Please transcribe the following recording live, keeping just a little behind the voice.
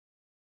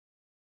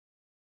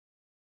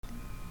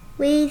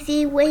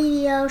Weezy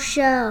Radio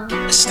Show.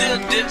 It's still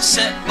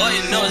Dipset, boy,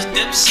 you know it's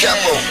Dipset.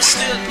 It's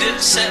still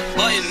Dipset,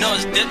 boy, you know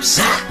it's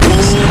Dipset.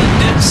 It's still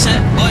Dipset,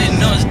 boy, you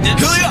know it's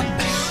Dipset.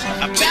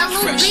 I've been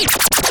fresh.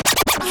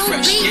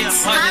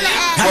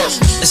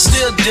 It's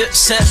still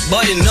Dipset,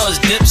 boy, you know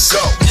it's Dipset.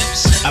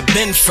 I've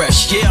been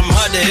fresh, yeah, I'm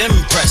hard to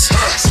impress.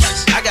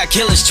 I got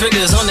killers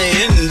triggers on the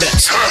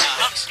index.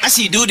 I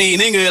see duty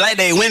nigga like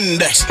they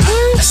Windex.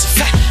 That's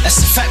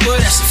a fact, boy,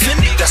 that's a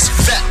Fendi. That's a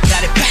fact,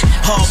 got it back,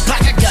 whole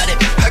block, I got it.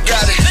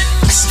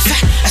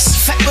 That's a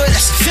fact, boy,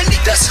 that's a Fendi.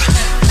 That's a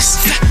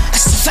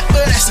fact,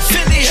 boy, that's a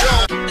Fendi.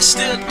 It's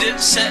still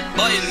Dipset,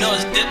 boy, you know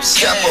it's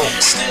Dipset.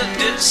 It's still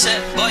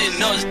Dipset, boy, you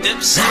know it's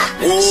Dipset.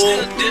 It's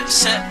still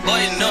Dipset, boy,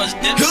 you know it's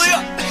Dipset.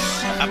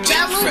 I've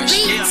been fresh,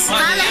 yeah,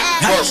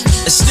 I'm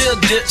It's still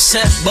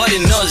Dipset, boy, you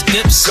know it's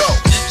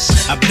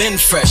Dipset. I've been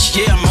fresh,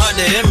 yeah, I'm hard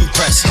to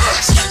impress.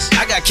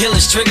 I got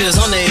killers triggers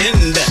on the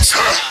index.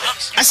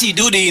 I see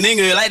duty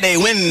nigga like they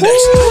Windex.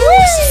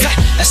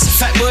 That's a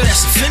fact, boy,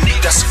 that's a Fendi.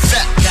 That's a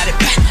fact, got it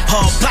back,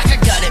 whole block, I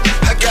got it.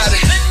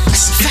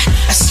 That's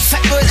a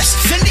fact, boy, that's a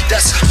Fendi.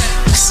 That's a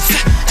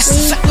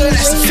fact, boy,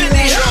 that's a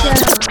Fendi.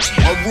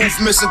 A roof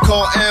missing,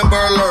 call Amber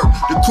Alert.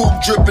 The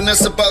coupe dripping,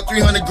 that's about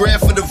 300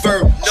 grand for the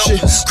verb.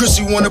 Shit,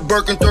 Chrissy want a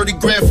Birkin, 30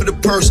 grand for the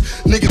purse.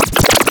 Nigga,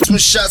 some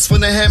shots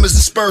when the hammers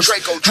disperse.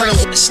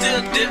 It's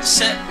still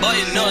Dipset, boy,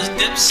 you know it's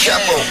Dipset.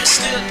 It's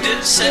still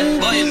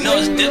Dipset, boy, you know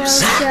it's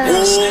Dipset.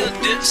 It's still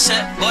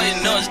Dipset, boy, you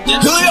know it's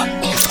Dipset.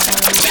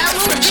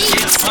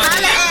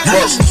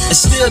 It's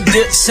still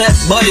Dipset,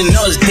 boy, you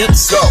know it's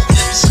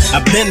Dipset.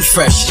 I've been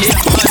fresh, yeah,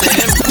 I'm hard to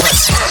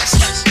impress.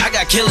 I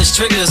got killers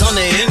triggers on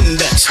the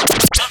index.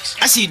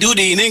 I see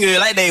duty nigga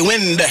like they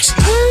Windex.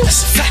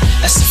 That's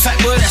a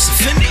fact, boy, that's a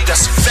Fendi.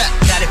 That's a fact,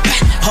 got it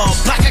back, whole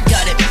block, I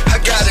got it.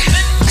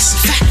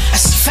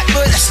 That's a fact,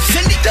 boy, that's a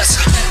Fendi. That's a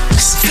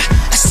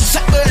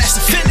fact, boy, that's a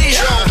Fendi. A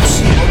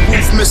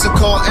roof missing,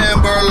 call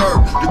Amber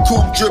Alert. The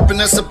coupe dripping,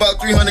 that's about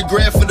 300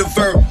 grand for the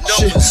verb.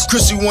 Shit,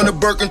 Chrissy want a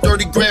Birkin,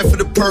 30 grand for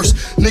the purse.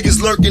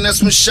 Niggas lurking,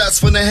 that's when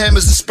shots when the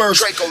hammers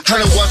disperse.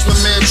 Tryna watch my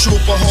man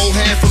troop a whole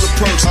handful of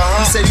perks.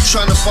 He said he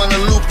tryna find a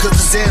loop cause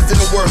his hands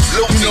didn't work.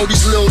 You know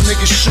these little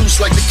niggas shoots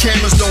like the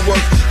cameras don't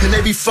work. And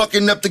they be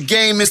fucking up the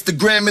game,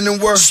 Instagramming and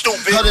work.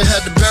 I done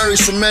had to bury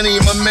so many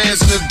of my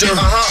mans in the dirt.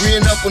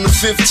 Reeing up on the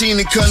 15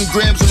 and cutting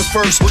grams on the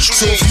first.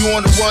 So if you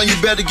on the one, you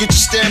better get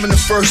your stamina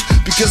first.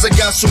 Because I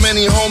got so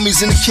many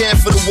homies in the camp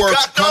for the work.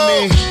 I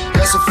mean,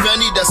 that's a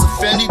Fendi, that's a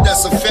Fendi,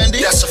 that's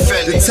a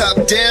Fendi. The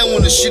top down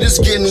when the shit is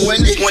getting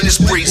windy. When it's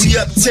breezy. We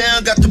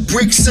uptown, got the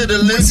bricks to the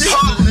Lindsay.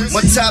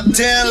 My top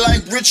down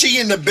like Richie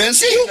in the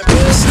Benzie.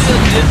 It's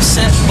still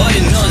Dipset, boy,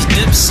 you know it's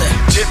Dipset.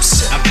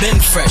 I've been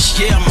fresh,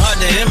 yeah, I'm hard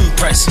to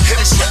impress.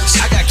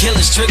 I got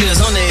killers triggers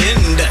on the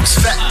index.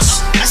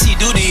 I see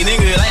duty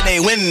nigga like they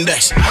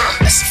Windex.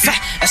 That's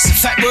a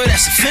fact, boy,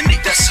 that's a Fendi.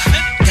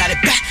 Got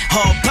it back,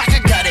 whole block, I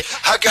got it.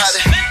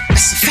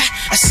 That's a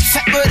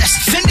fact, boy, that's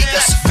a Fendi.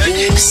 That's a fact,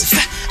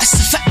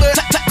 boy,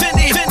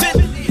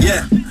 Fendi.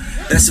 Yeah,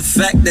 that's a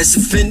fact, that's a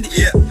Fendi.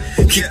 Yeah.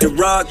 Keep the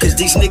rod, cause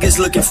these niggas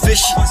looking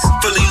fishy.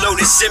 Fully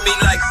loaded, send me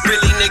like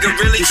really, nigga,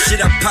 really. This shit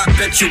I pop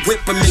at your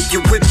whip, I make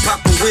your whip pop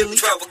a wheelie.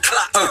 12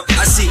 o'clock.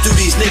 I see through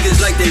these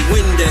niggas like they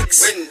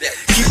Windex.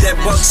 Keep that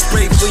bug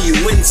spray for you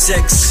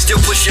insects. Still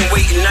pushing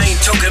weight and I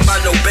ain't talking about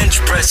no bench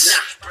press.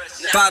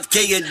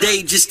 5K a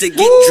day just to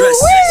get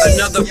dressed.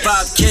 Another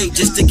 5K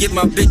just to get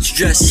my bitch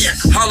dressed.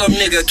 Harlem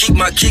nigga, keep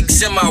my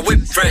kicks and my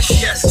whip fresh.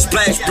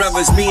 Splash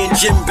Brothers, me and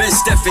Jim, Ben,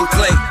 Steph, and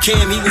Clay.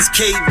 Cam, he was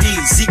KD,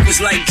 Zeke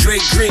was like Dre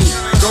Green.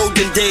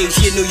 Golden days,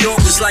 yeah, New York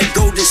was like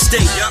Golden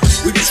State.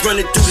 We was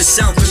running through the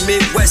South and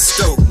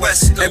Midwest though.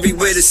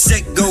 Everywhere the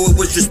set go, it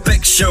was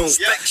respect shown.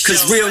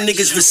 Cause real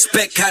niggas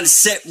respect how the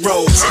set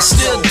rolls. It's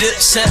still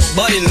Dipset,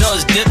 boy, you know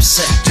it's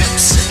Dipset.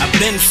 I've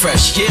been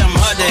fresh, yeah, I'm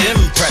hard to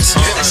impress.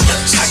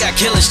 I got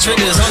killers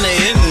triggers on the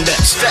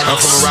index. I'm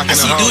from a rock and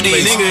a hard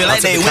place. Nigga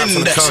like they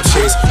Windex.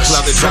 Pull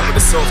out the drop with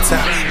the soft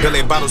top. Billy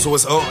bottles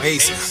was all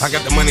ace. I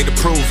got the money to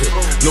prove it.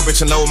 No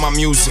bitch in love with my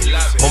music.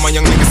 All my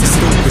young niggas are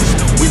stupid.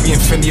 We be in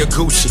Fendi or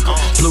Gucci.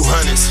 Blue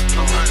Hunters.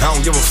 I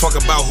don't give a fuck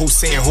about who's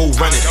saying who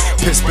running.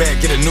 Piss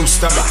bag, get a new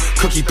stomach.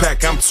 Cookie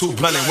pack, I'm too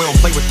blunt. We don't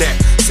play with that.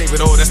 Save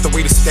it all, that's the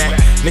way to stack.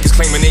 Niggas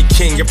claiming they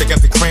king if they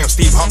got the crown.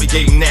 Steve Harvey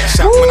getting that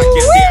shot. When I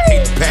get there, I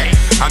hate the pack.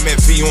 I met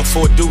V on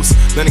 4 Deuce.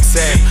 Lennox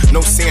sad.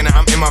 No Santa,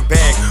 I'm in my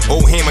bag.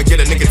 Old hammer,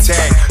 get a nigga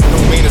tag. No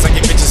manners, I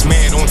get bitches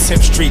mad on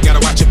 10th Street. Gotta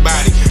watch your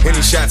body.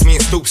 Any shots, me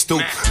and Stoop.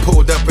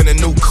 Pulled up in a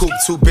new coupe.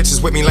 2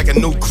 bitches with me like a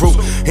new group.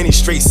 Any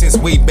straight since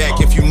way back.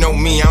 If you know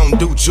me, I don't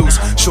do juice.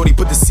 Shorty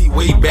put the seat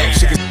way back.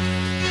 She can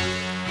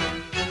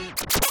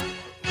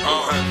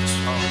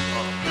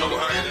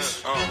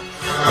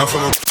I'm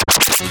from a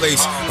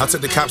place. I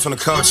took the cops on a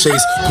car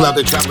chase. Pull out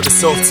the drop with the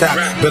soft top.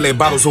 Billy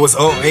bottles was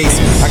all ace.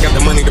 I got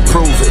the money to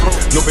prove it.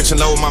 No bitch in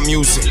love with my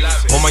music.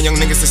 All my young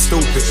niggas are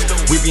stupid.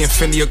 We be in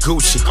Fendi or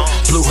Gucci.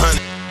 Blue Honey.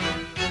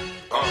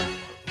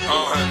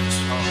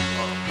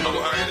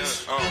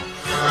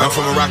 I'm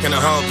from a rock and a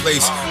hard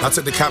place. I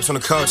took the cops on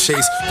the car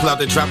chase. Pull out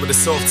the drop with the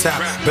soft top.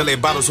 Belly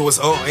bottles, so it's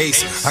all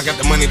ace. I got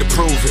the money to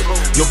prove it.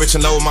 Yo, bitch,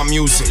 in love with my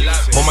music.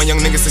 All my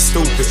young niggas is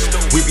stupid.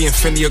 We be in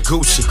Fendi or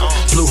Gucci.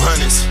 Blue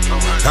Hunters.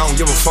 I don't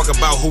give a fuck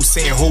about who's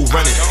saying who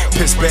running.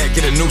 Piss bag,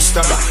 get a new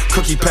stomach.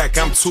 Cookie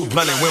pack, I'm too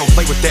blunted. We don't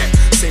play with that.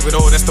 Save it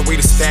all, that's the way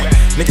to stack.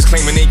 Niggas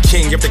claiming they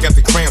king if they got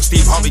the crown.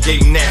 Steve Harvey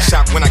getting that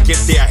shop. When I get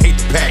there, I hate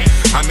the pack.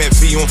 I met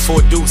V on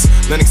 4 Deuce,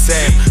 Lennox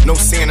Ave. No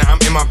Santa, I'm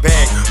in my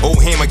bag.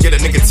 Old ham, I get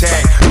a nigga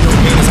tag. No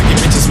manners, I get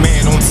bitches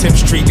mad on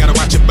 10th Street. Gotta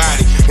watch your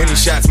body. Any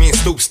shots, me and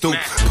Stoop.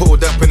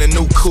 Pulled up in a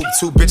new coupe.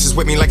 2 bitches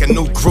with me like a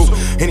new group.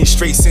 Any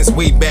straight since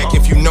way back.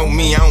 If you know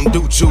me, I don't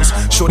do juice.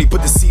 Shorty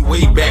put the seat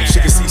way back. She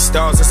can see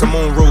stars, that's a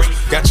moon roof.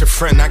 Got your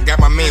friend, I got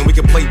my man. We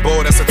can play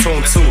ball, that's a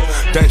tune too.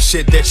 Done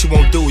shit that you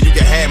won't do. You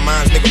can have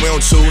mines, nigga, we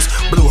don't choose.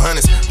 Blue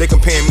Hunters, they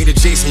comparing me to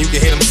Jason. You can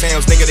hear them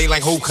sounds, nigga, they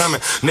like who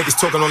coming. Niggas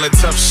talking all that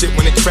tough shit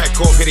when they crack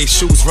off, hear they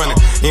shoes running.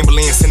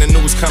 Ambulance and the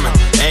news coming.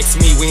 Ask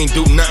me, we ain't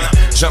do nothing.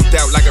 Jumped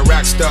out like a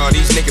rock star.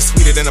 These niggas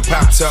sweeter than a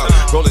pop top.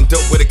 Rolling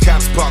dope with a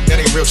cops park. That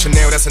ain't real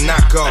Chanel, that's a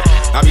knockoff.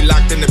 I be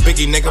locked in the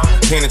Biggie, nigga.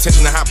 Paying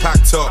attention to how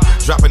Pac talk.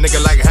 Drop a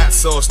nigga like hot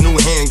sauce. New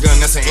handgun,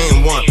 that's an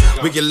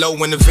N1. We get low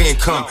when the van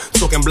come.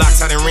 Talking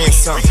blocks, I done ran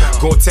some.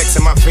 Gore-Tex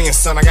in my van,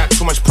 son. I got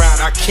too much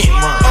pride, I can't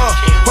run.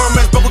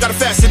 Hermes bubble got a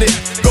fasten it.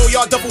 Go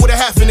yard double with a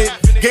half in it.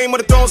 Game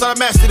of the Thrones, I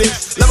mastered it.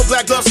 Level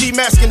black gloves, keep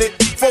masking it.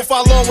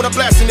 4-5 long when I'm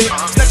blasting it.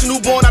 Snatch a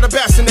newborn out of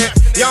bassinet.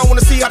 Y'all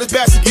wanna see how this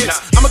basket gets.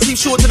 I'ma keep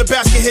short till the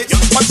basket hits.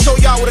 About to show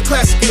y'all what a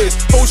classic is.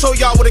 Before we show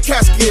y'all what a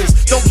casket is.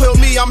 Don't play with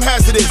me, I'm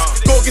hazardous.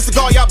 Go against the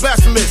guard, y'all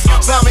blasphemous.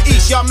 Slime and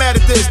East, y'all mad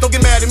at this. Don't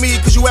get mad at me,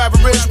 cause you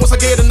average. Once I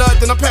get a nut,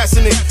 then I'm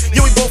passing it.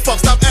 Yo, we both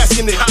fuck, stop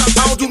asking it.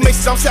 I don't do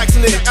mixes, I'm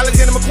saxing it.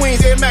 Alexander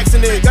McQueen's Air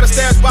Maxing it. Got a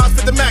stash box,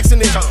 fit the max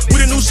in it. We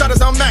the new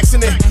shotters, I'm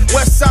maxing it.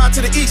 West side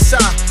to the east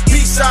side.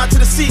 Beach side to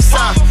the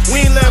seaside.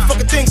 We ain't letting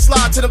fucking things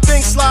slide. Till them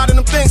things slide and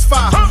them things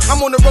fire. I'm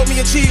on the road, me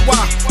and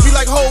GY. We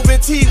like Hov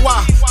and TY.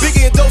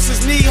 Biggie and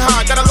doses knee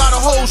high. Got a lot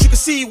of hoes, you can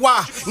see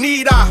why.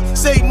 Need I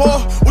say more?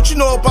 What you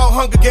know about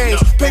Hunger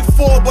Games? Pay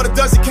for 4, but a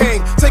dozen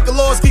came. Take a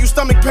loss, give you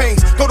stomach pains.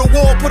 Go to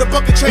war, put a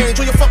bucket change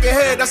on your fucking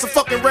head, that's a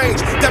fucking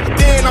range. Dapper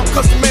Dan, I'm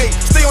custom made.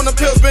 Stay on the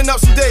pills, been up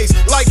some days.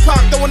 Like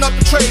Pac, throwing up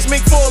the trays.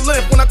 Make 4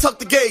 limp when I tuck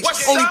the gauge.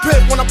 Only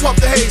pip when I puff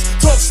the haze.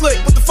 Talk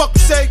slick, what the fuck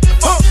you say?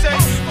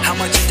 How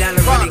much a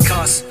dollar really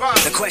costs?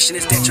 The question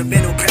is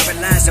detrimental,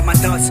 paralyzing my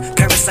thoughts.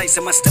 Parasites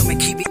in my stomach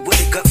keep me with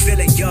a gut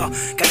feeling, y'all.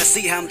 Gotta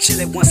see how I'm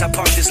chillin' once I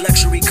park this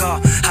luxury car.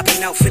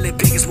 Hopping out feeling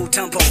big as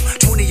Mutombo.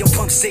 20 on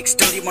pump 6,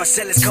 30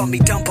 Marcellus called me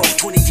Dumbo.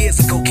 20 years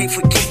ago, can't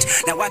forget.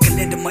 Now I can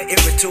lend them my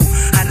era too.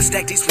 How to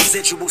stack these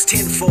residuals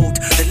tenfold.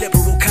 The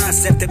liberal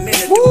concept that men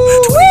do.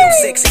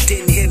 2006, it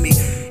didn't hear me.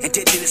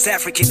 Indigenous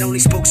African, only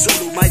spoke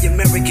Zulu. My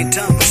American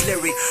tongue was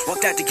lyric.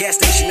 Walked out the gas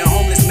station, a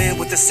homeless man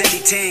with a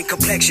 70-tan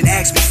complexion.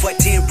 Asked me for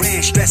 10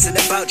 rand, stressing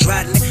about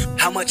dry lint.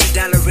 How much a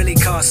dollar really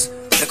costs?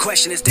 The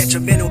question is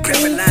detrimental,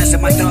 paralyzing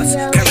my thoughts.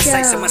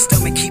 Parasites in my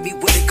stomach keep me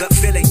with a gut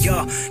feeling,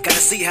 y'all. Gotta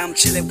see how I'm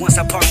chillin' once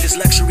I park this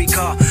luxury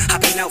car.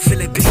 Hopping out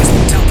feeling big as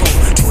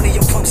Mutombo. 20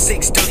 on pump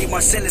 6, 30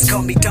 Marcellus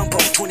called me Dumbo.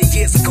 20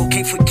 years ago,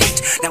 can't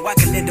forget. Now I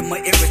can lend them my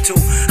era too.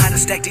 How to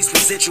stack these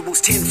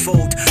residuals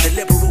tenfold. The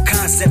liberal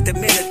concept that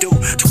men do.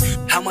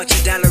 How much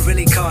a dollar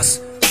really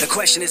costs? The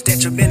question is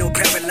detrimental,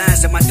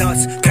 paralyzing my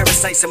thoughts.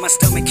 Parasites in my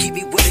stomach keep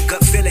me with a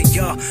gut feeling,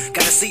 y'all.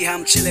 Gotta see how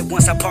I'm chillin'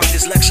 once I park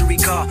this luxury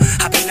car.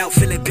 Hopping out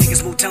feeling big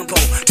as Mutombo.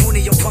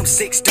 20 on pump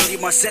 6,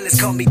 30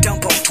 Marcellus called me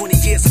Dumbo. 20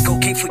 years ago,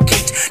 can't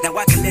forget. Now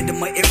I can lend them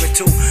my era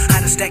too.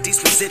 How to stack these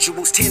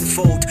residuals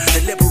tenfold.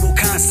 The liberal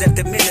concept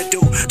that men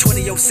do.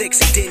 2006,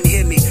 it didn't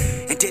hear me.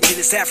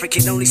 Indigenous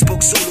African, only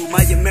spoke Zulu.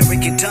 My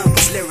American tongue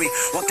was lyric.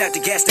 Walked out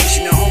the gas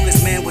station, a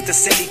homeless man with a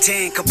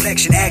 70-tan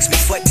complexion. Asked me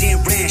for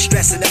 10 rand,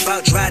 stressing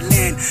about dry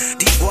land.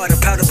 Deep water,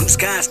 powder blue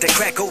skies that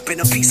crack open.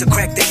 A piece of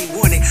crack that he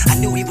wanted. I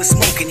knew he was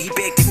smoking, he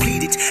begged and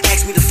pleaded.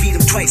 Asked me to feed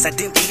him twice, I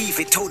didn't believe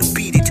it. Told him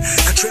beat it.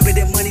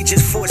 Contributed money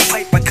just for his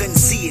pipe, I couldn't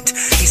see it.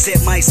 He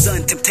said, my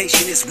son,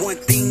 temptation is one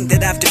thing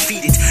that I've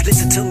defeated.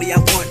 Listen to me, I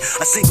want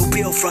a single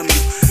bill from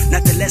you.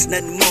 Nothing less,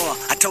 nothing more.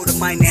 I told him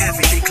I didn't have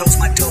it, then closed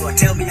my door.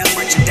 Tell me how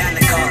much a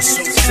dollar costs.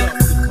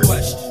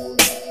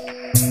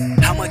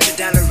 How much a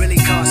dollar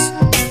really costs?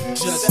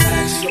 Just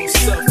ask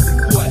yourself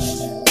the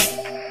question.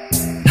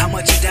 How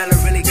much a dollar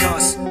really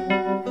costs?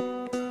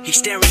 He's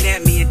staring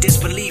at me in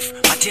disbelief.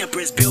 My temper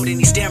is building,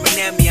 he's staring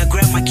at me. I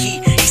grabbed my key,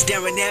 he's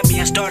staring at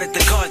me. I started the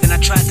car, then I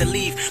tried to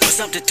leave. But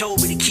something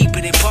told me to keep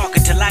it in park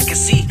until I could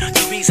see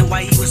the reason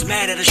why he was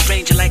mad at a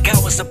stranger. Like I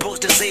was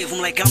supposed to save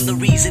him, like I'm the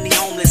reason he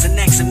homeless and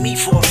asking me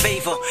for a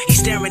favor. He's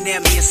staring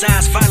at me, his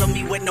eyes follow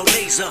me with no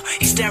laser.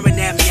 He's staring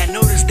at me, I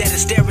noticed that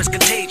his stare is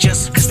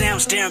contagious. Cause now I'm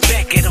staring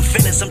back at him,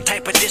 feeling some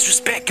type of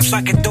disrespect. If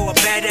I could throw a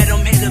bat at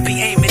him, it'll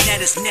be aiming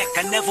at his neck.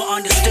 I never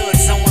understood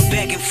someone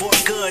begging for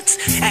goods,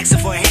 asking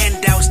for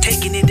handouts,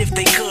 taking it if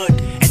they could.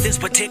 And this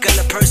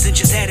particular person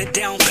just had it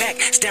down back,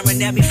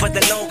 staring at me for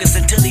the longest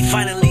until he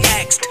finally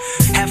asked,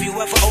 have you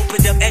ever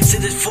opened up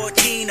Exodus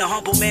 14? A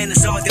humble man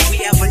is all that we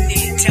ever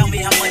need. Tell me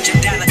how much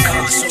a dollar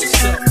costs.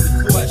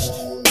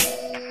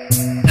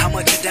 How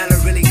much a dollar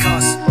really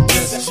costs?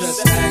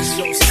 Just ask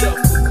yourself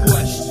the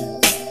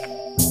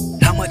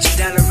question. How much a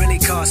dollar really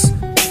costs?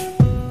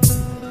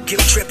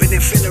 Guilt tripping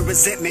and feeling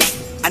resentment.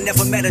 I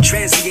never met a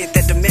transient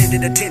that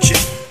demanded attention.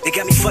 It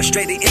got me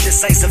frustrated,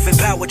 indecisive, and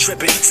power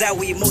tripping.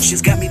 Sour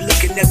emotions got me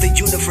looking at the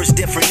universe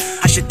different.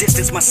 I should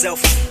distance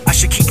myself, I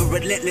should keep it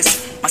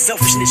relentless. My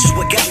selfishness is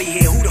what got me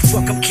here, who the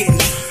fuck I'm kidding?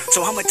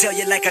 So I'ma tell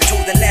you like I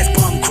told the last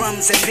bum,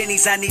 crumbs and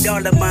pennies, I need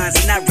all of mine.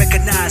 And I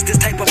recognize this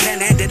type of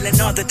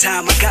panhandling all the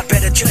time. I got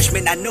better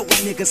judgment, I know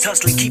when niggas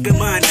hustling. Keep in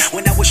mind,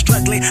 when I was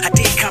struggling, I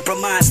did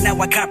compromise. Now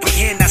I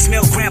comprehend, I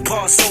smell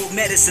grandpa's soul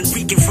medicine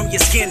reeking from your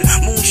skin.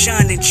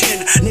 Moonshine and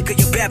gin, nigga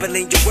you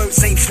babbling, your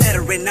words ain't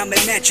flattering. I'm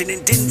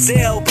imagining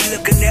Denzel, but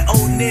looking at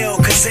O'Neal.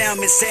 Cause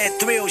I'm in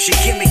sad thrills, your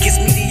gimmick is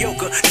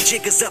mediocre. The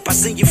jig is up, I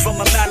seen you from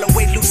a mile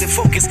away losing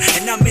focus.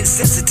 And I'm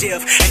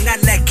insensitive, and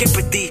I lack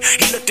empathy.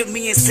 He looked at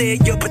me and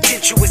said, your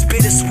potential is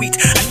bittersweet.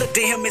 I looked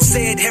at him and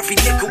said, every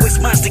nickel is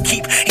mine to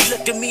keep. He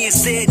looked at me and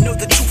said, know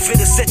the truth,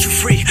 it'll set you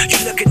free.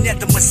 You're looking at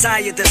the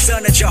Messiah, the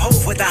son of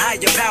Jehovah, the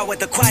higher power,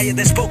 the choir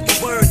that spoke the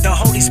word, the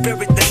Holy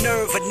Spirit, the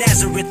nerve of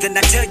Nazareth. And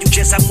I tell you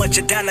just how much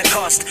a dollar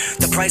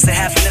cost. The price of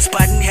having a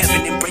spot in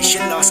heaven. Embrace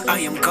your loss, I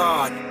am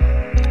God.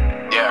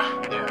 Yeah.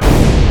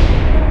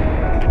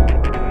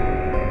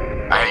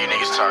 I hear you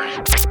niggas talking.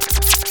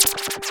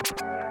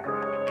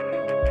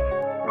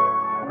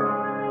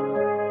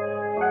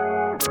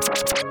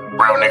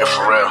 Real nigga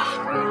for real.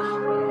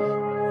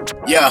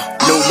 Yeah,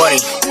 new money,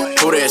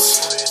 who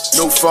this?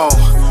 New phone,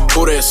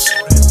 who this?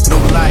 New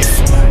life,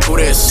 who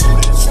this?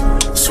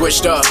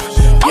 Switched up,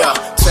 yeah.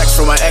 Text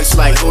from my ex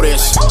like who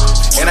this?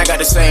 And I got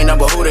the same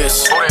number, who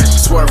this?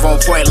 Swerve on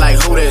point like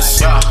who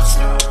this?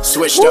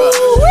 Switched up,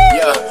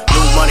 yeah.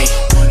 New money,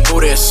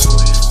 who this?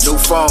 New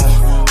phone,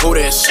 who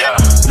this?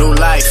 New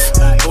life,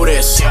 who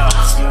this?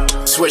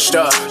 Switched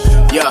up,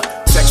 yeah.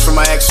 Text from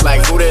my ex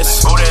like who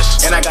this?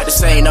 And I got the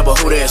same number,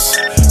 who this?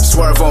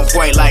 Swerve on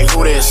point like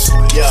who this?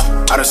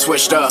 Yeah, I done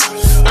switched up.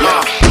 Yeah,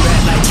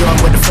 bad like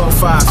Jordan with the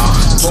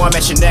 4-5. Boy, I'm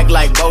at your neck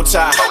like bow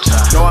tie.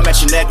 No, I'm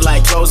at your neck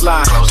like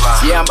clothesline.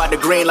 Yeah, I'm about to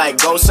green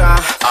like go sign.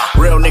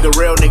 Real nigga,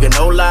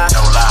 no lie.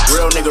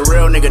 Real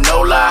nigga,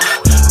 no lie.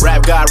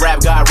 Rap God,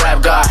 rap God,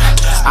 rap God.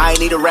 I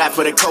ain't need a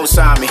rapper to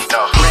co-sign me.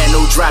 Brand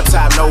new drop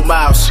top, no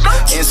mouse.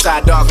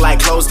 Inside dark like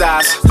closed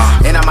eyes.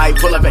 And I might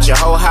pull up at your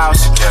whole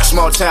house.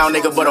 Small town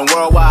nigga, but I'm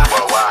worldwide.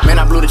 Man,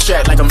 I blew the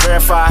check like I'm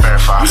verified.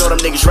 You know them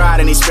niggas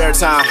ride in their spare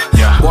time.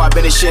 Boy, I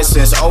been in shit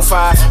since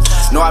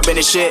 05. No, I been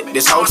in shit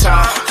this whole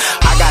time.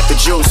 I got the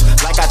juice,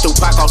 like I threw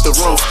Pac off the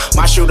roof.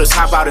 My shooters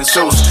hop out in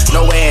suits.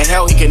 No way in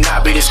hell he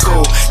cannot be this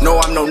cool. No,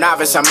 I'm no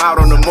novice, I'm out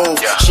on the move.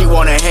 She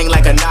wanna hang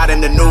like a knot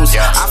in the news.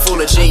 I fool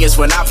a genius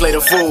when I play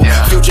the fool.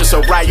 Future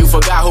so bright, you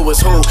forgot who was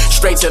who.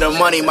 Straight to the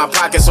money, my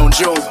pockets on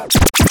jewel.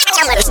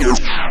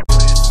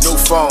 New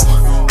phone,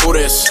 who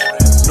this?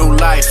 New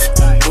life,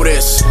 who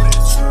this?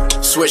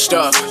 Switched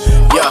up,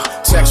 yeah.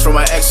 Text from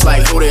my ex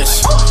like who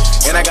this?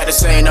 And I got the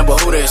same number,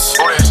 who this?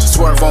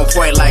 Swerve on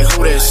point like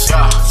who this?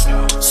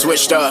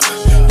 Switched up,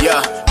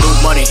 yeah.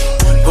 New money,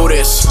 who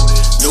this?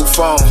 New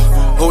phone,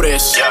 who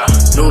this?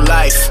 New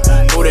life,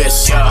 who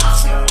this?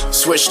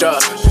 Switched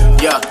up,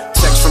 yeah.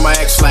 Text from my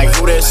ex like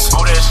who this?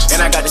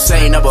 And I got the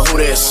same number, who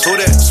this?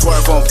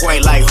 Swerve on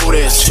point like who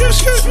this?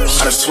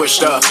 I done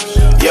switched up,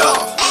 yeah.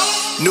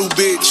 New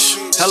bitch,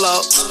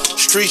 hello.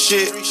 Street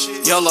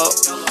shit, yellow.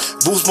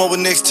 Boost mobile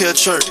next to a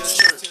church.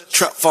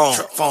 Trap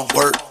phone,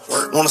 work.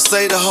 Wanna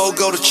say the hoe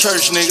go to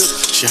church, nigga.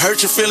 She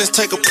hurt your feelings,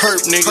 take a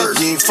perp, nigga.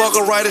 You ain't fuck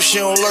her right if she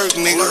don't lurk,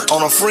 nigga.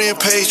 On a friend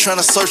page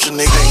tryna search a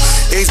nigga.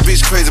 Ex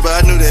bitch crazy, but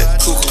I knew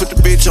that. Put the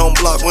bitch on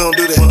block, we don't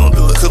do that.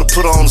 Could've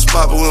put her on the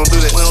spot, but we don't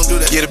do that.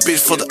 Yeah, the bitch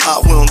for the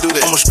op, we don't do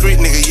that. I'm a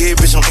street nigga, yeah,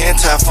 bitch, I'm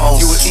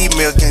anti-phone. You an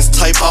email against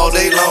type all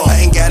day long.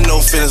 I ain't got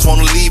no feelings,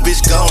 wanna leave,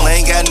 bitch, gone.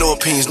 I ain't got no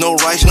opinions, no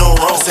rights, no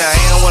wrong. Say I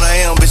am what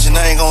I am, bitch, and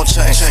I ain't gon'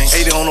 change.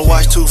 80 on the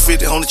watch,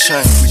 250 on the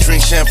chain. We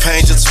drink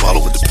champagne just to swallow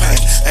with the pain.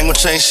 Ain't gon'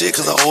 change shit,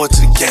 cause I owe it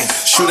to the game.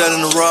 Shoot out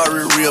in the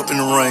Rari, re-up in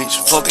the range.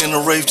 Fuck in the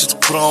rave just to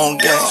put her on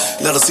game.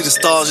 Let her see the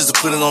stars just to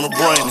put it on the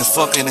brain. And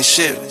fuck in the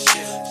shit.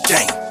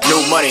 Gang.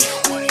 New money,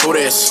 who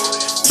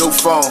this? New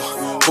phone,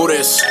 who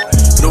this?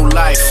 New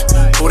life,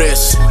 who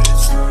this?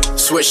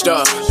 Switched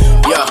up,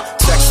 yeah.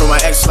 Text from my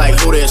ex like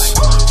who this?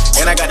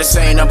 And I got the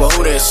same number,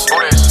 who this?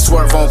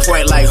 Swerve on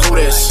point like who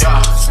this?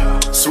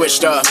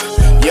 Switched up,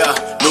 yeah.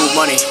 New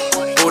money,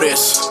 who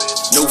this?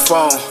 New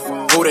phone,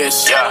 who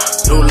this?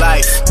 New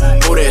life,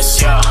 who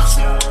this?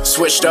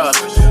 Switched up,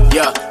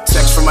 yeah.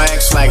 Text from my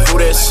ex like who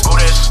this?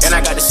 And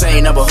I got the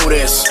same number, who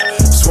this?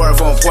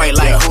 Swerve on point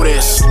like who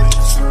this?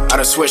 I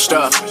done switched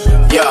up,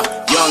 yeah.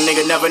 Young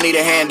nigga never need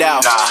a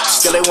handout.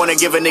 Still they wanna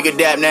give a nigga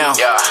dap now.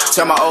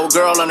 Tell my old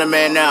girl I'm the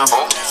man now.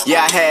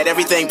 Yeah, I had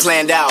everything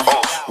planned out.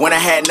 When I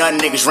had nothing,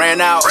 niggas ran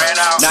out.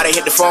 Now they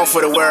hit the phone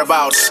for the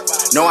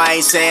whereabouts. No, I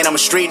ain't saying I'm a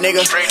street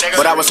nigga,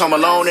 but I was home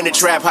alone in the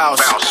trap house.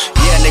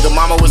 Yeah, nigga,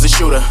 mama was a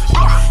shooter.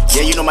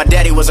 Yeah, you know my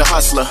daddy was a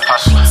hustler.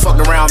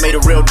 Fucked around, made a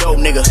real dope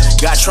nigga.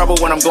 Got trouble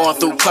when I'm going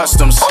through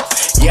customs.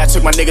 Yeah, I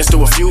took my niggas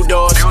through a few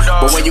doors.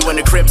 But when you in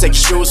the crib, take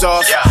your shoes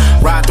off.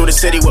 Ride through the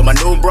city with my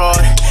new broad.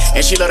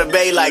 And she love the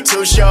bay like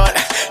Too Short.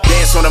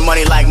 Dance on the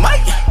money like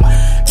Mike.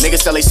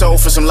 Niggas sell they soul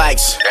for some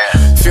likes.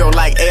 Feel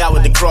like AI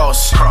with the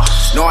cross.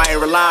 No, I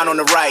ain't relying on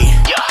the right.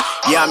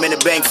 Yeah, I'm in the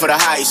bank for the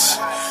heist.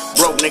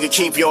 Broke nigga,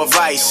 keep your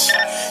advice.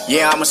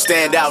 Yeah, I'm a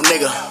standout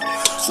nigga.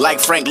 Like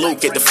Frank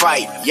Luke at the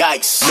fight.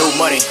 Yikes. New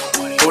money,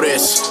 who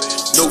this?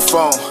 New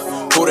phone,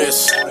 who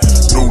this?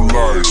 New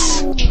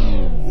life.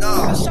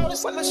 No.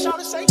 Let's shout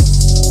it, say.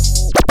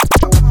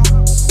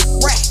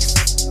 Racks.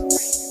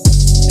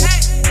 Hey.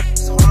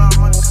 So hold on,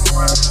 money come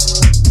around.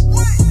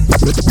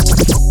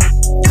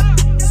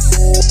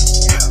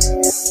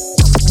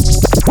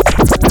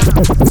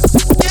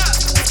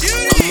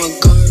 I'm a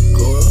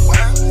gargoyle,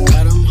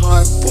 got them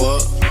hard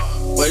boiled.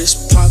 Where this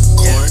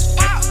popcorn?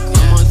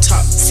 I'm on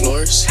top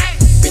floors.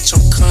 Bitch,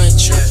 I'm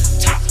country.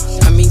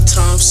 I mean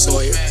Tom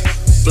Sawyer.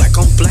 Black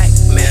on black,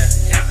 man.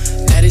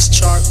 That is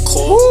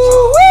charcoal.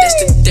 That's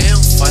the damn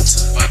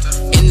Fanta.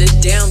 In the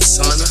damn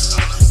sauna.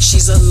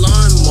 She's a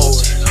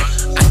lawnmower.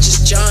 I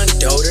just John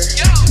Doe her.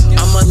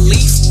 I'm a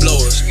leaf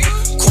blower.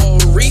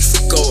 Coral reef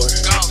goer.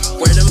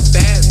 Where them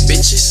bad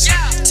bitches?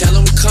 Tell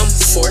them come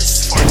forth.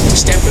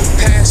 Stamping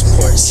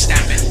passports.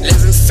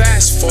 Living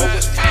fast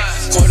forward.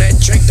 Call that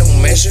Drake, don't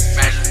measure.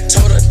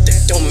 Told her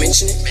that don't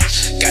mention it.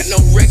 Got no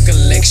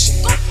recollection.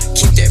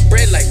 Keep that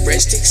bread like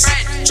breadsticks.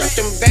 Drop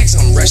them bags,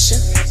 I'm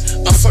rushing.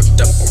 I'm fucked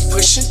up, I'm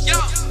pushing.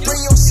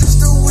 Bring your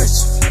sister with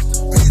you.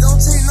 Please don't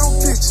take no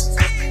pictures.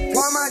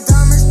 Why my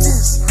diamonds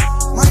dance?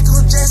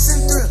 Michael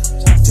Jackson thriller.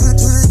 To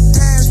the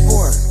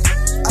dashboard.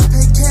 I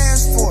pay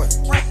cash for it.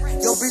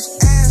 Yo bitch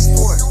asked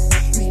for it.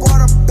 You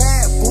bought a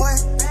bad boy.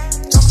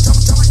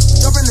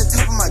 Jump in the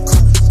top of my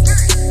coupe.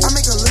 I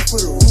make a lick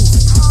for the roof.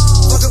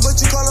 Fuck it, but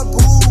you call a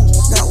boo.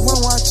 Not one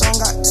watch on,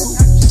 got two.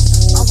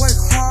 I work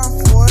hard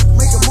for it.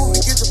 Make a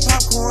movie, get the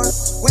popcorn.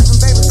 Whipping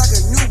babies like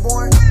a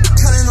newborn.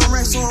 Cutting on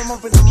rent, so I'm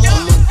up in the morning.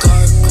 I'm a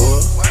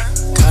gargoyle,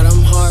 got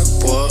them hard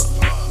boiled.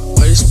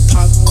 Where this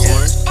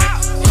popcorn?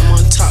 I'm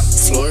on top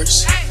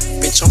floors.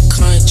 Bitch, I'm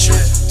country.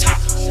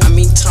 I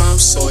mean Tom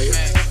Sawyer.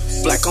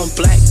 Black on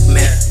black,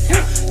 man.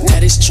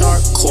 That is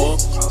charcoal.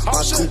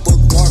 My Cooper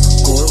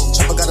gargoyle.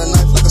 Chopper got a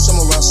knife like a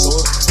samurai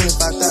sword.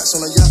 25 thoughts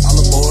on a yacht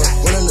all aboard.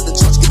 Running up the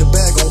trucks, get the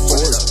bag on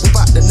forward. Whip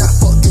out the knot,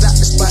 fuck, get out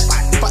the spot.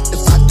 Whip out the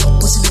fight, up,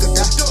 pussy nigga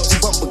die.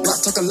 She bump a Glock,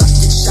 talk a lot,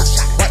 get shot.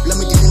 Right,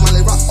 let me get in my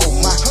lay rock, oh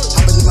my.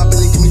 Hopping in my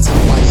belly, give me top,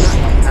 why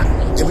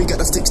not? Yeah, we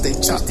got the sticks, they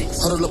chop.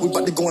 Huddle up, we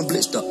bout to go and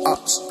blitz the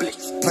ops.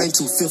 Plane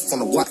 2/5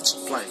 on the watch.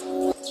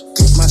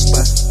 Get my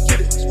spot.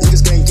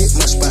 Niggas can't get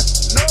my spot.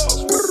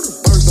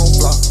 Birds gon'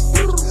 fly.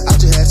 I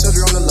just had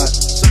surgery on the lot.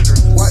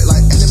 White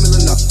like Andy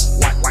Miller nut.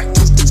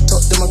 Deuce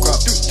tucked in my crop.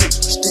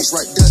 Sticks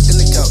right there in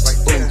the couch.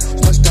 Boom.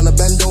 Touched down the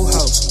bando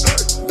house.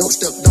 Don't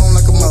step down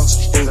like a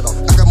mouse.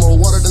 I got more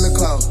water than a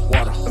cloud.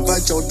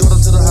 Invite your daughter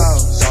to the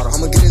house.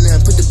 I'ma get in there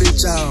and put the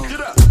bitch out.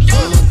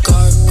 I'm a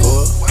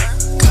gargoyle,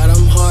 got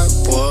them hard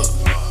boiled.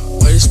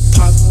 Where this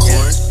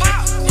popcorn?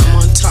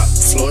 I'm on top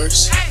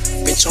floors.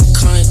 Bitch, I'm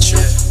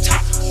country.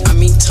 I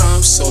mean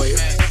Tom Sawyer.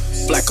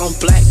 Black on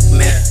black,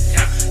 man.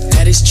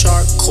 That is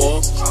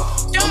charcoal.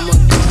 I'm a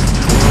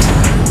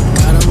gargoyle,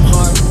 got them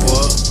hard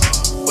boiled.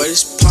 Where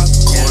this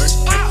popcorn?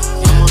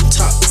 I'm on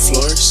top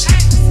floors.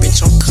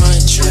 Bitch, I'm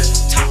country.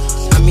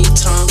 I mean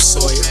Tom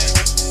Sawyer.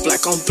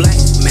 Black on black,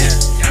 man.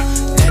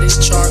 That is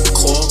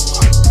charcoal.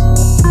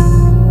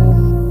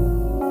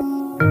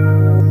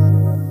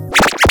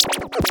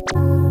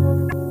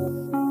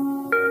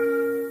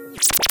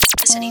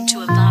 Listening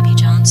to a Bobby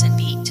Johnson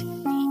beat.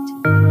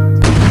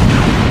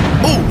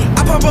 Ooh,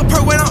 I pop a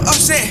perk when I'm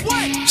upset.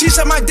 She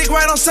suck my dick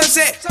right on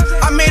Sunset.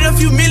 I made a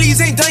few millies,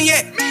 ain't done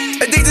yet.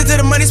 Addicted to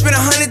the money, spend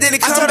 100, then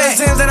it come back. I told her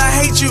Sam that I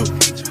hate you.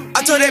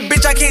 I told that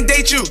bitch I can't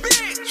date you.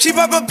 She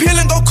pop a pill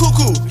and go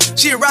cuckoo.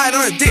 She ride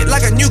on a dick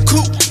like a new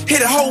coupe.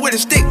 Hit a hole with a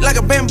stick like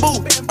a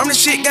bamboo. I'm the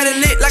shit, got it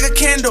lit like a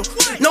candle.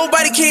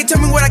 Nobody can't tell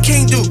me what I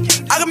can't do.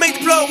 I can make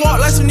the plug walk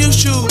like some new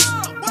shoes.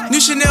 New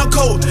Chanel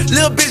coat,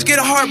 little bitch get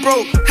a heart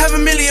broke. Half a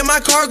million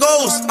my car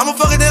goes. I'm a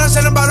fucker that I'm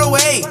selling by the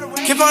way.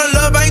 Can't fall in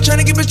love, I ain't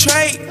tryna get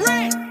betrayed.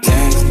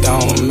 Xanax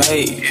gon'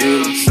 make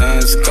you,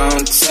 Xanax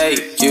gon'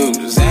 take you,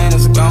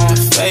 Xanax gon'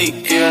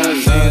 fake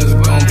you, Xanax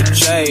gon'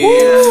 betray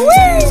you.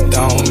 Xanax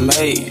gon'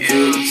 make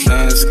you,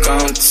 Xanax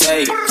gon'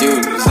 take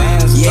you,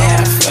 Xanax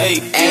gon'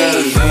 fake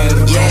you,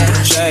 Xanax gon'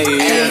 betray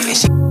you.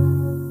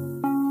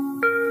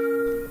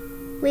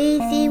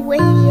 Weezy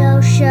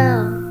Radio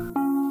Show.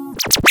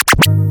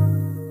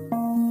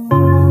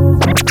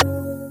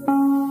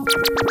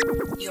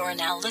 You are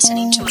now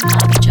listening to a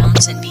Bobby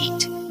Johnson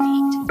beat.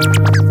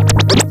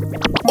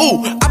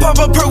 Ooh, I pop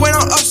a perk when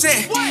I'm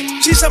upset.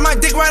 She suck my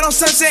dick right on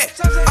Sunset.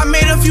 I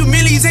made a few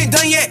millies, ain't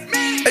done yet.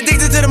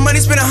 Addicted to the money,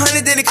 spend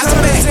 100, then it come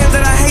back. I told Sam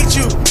that I hate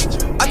you.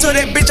 I told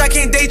that bitch I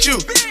can't date you.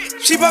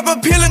 She pop a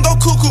pill and go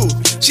cuckoo.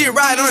 She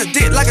ride on a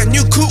dick like a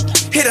new coupe.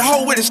 Hit a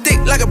hole with a stick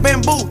like a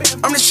bamboo.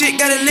 I'm the shit,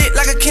 got it lit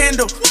like a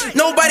candle.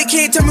 Nobody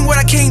can't tell me what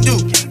I can't do.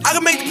 I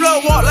can make the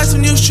plug walk like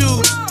some new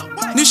shoes.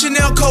 New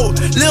Chanel coat,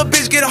 little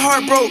bitch get a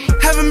heart broke.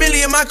 Half a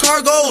million my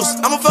car goes.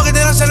 I'm a fucker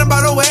that I'm selling by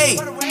the way.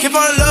 Can't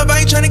fall in love, I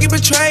ain't tryna get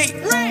betrayed.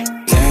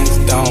 Zans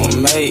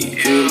don't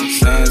make you,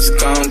 Zans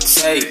gon'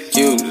 take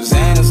you,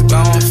 Zans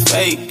gon'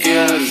 fake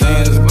you,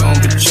 Zans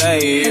gon' betray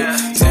you.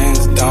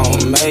 Zans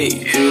don't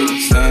make you,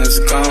 Zans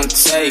gon'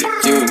 take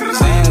you,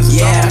 Zans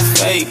gon'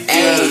 fake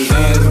you,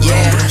 Zans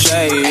gon'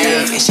 betray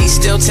you. And she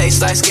still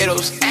tastes like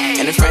Skittles,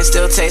 and her friends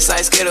still taste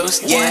like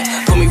Skittles.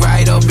 Yeah, put me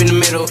right up in the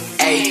middle.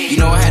 Ayy, you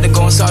know I had to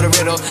go and solve the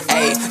riddle.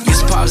 Ayy,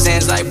 used to pop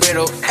Zans like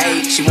brittle.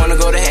 Ayy, she wanna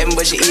go to heaven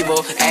but she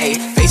evil. Ayy,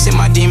 facing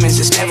my demons,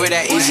 it's never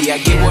that easy. I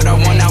get what I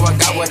want, now I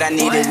got what I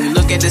needed. We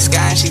look at the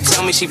sky and she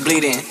tell me she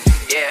bleeding.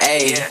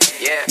 Ayy,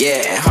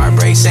 yeah, and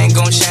heartbreaks ain't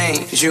gon'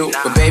 change you,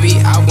 but baby,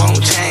 I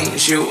won't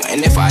change you.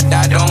 And if I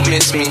die, don't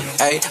miss me.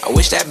 Ayy, I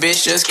wish that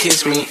bitch just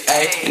kiss me.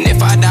 Ayy, and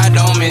if I die,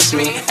 don't miss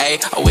me. Ayy,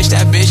 I wish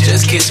that bitch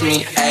just kiss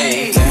me.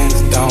 Ayy,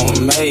 Zans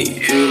don't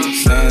make you,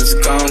 Zans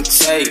gon'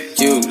 take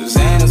you,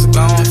 Zans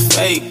gon'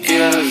 fake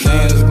you,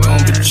 Zans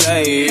gon'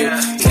 betray you.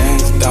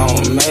 Zans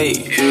don't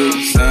make you,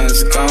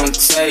 Zans gon'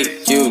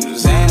 take you,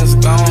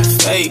 Zans gon'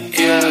 fake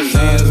you,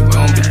 Zans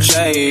gon'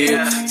 betray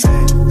you.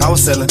 I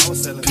was selling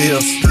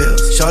pills.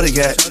 Shorty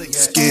got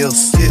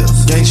skills.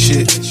 Gang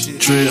shit,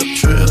 trip,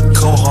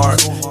 cold heart,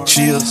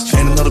 chills.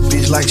 Ain't another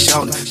bitch like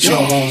Shawty. She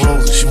don't want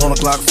roses, she want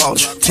a Glock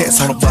 40.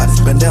 Tats on the body,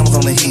 bandanas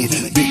on the head.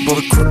 Big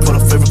brother crook, but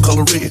her favorite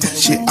color red.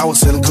 Shit, I was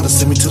selling, could've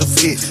sent me to the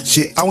Fed.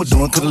 Shit, I was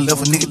doing, could've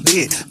left a nigga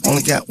dead.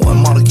 Only got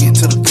one more to get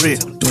to the bread.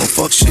 Doing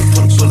fuck shit,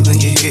 put a bullet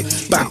in your head.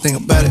 Back think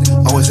about it,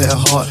 always had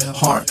a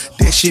heart.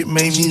 That shit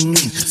made me.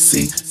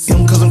 See,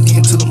 even cause I'm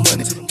getting to the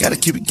money. Gotta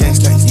keep it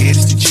gangsta, yeah,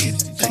 this the G.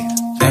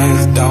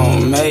 Zans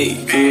don't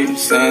make you,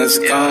 Zans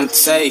gon'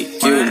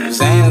 take you,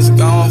 Zans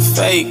gon'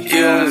 fake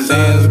you,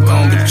 Zans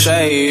gon'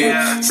 betray you.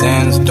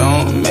 Zans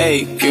don't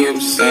make you,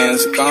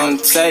 Zans gon'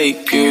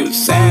 take you,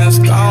 Zans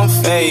gon'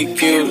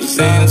 fake you,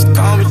 Zans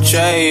gon'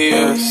 betray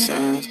you.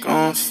 Zans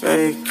gon'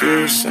 fake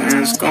you,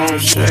 Zans gon'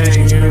 betray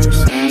you,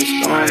 Zans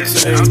gon'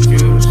 take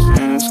you,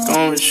 Zans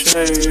gon'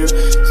 betray you,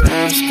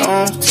 Zans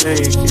gon'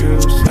 take you,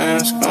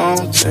 Zans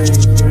gon'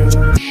 take you.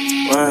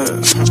 What?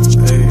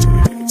 Hey,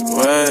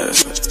 what?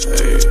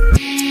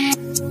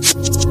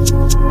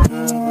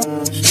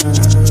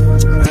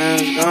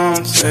 Zans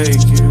gon'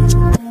 take you.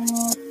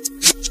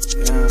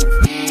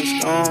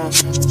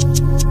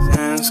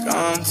 Zans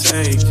gon'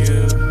 take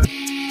you.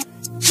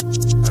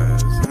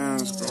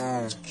 Zans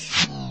gon'.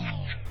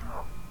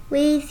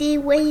 Weezy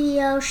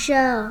Radio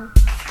Show.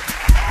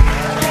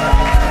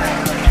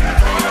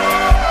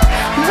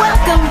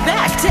 Welcome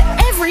back to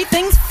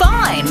Everything's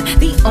Fine,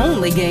 the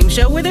only game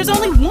show where there's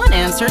only one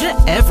answer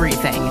to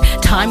everything.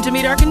 Time to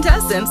meet our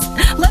contestants.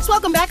 Let's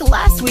welcome back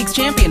last week's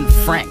champion,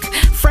 Frank.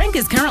 Frank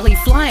is currently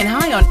flying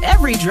high on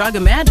every drug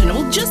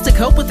imaginable just to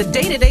cope with the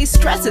day-to-day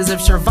stresses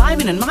of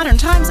surviving in modern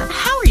times.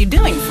 How are you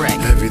doing,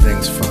 Frank?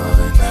 Everything's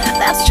fine.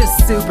 That's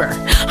just super.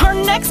 Our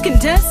next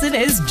contestant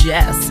is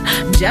Jess.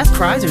 Jess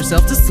cries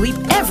herself to sleep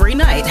every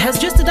night, has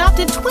just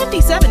adopted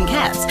 27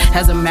 cats,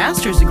 has a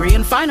master's degree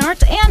in fine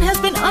arts, and has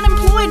been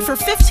unemployed for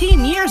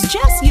 15 years.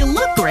 Jess, you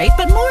look great,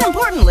 but more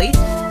importantly,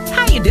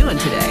 how you doing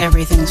today?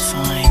 Everything's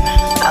fine.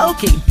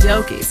 Okie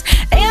dokies.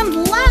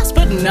 And last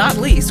but not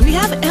least, we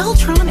have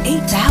Eltron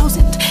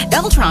 8000.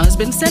 Eltron has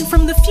been sent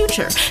from the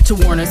future to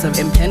warn us of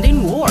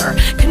impending war,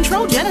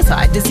 control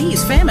genocide,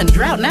 disease, famine,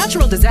 drought,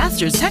 natural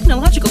disasters,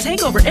 technological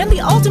takeover, and the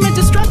ultimate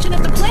destruction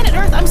of the planet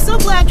Earth. I'm so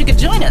glad you could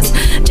join us.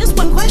 Just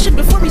one question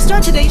before we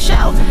start today's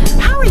show.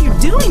 How are you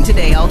doing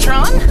today,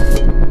 Eltron?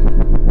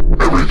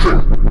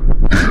 Everything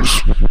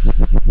is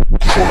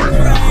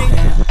fine.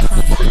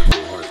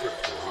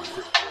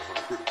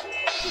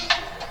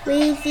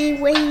 Weezy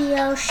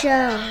Radio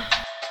Show.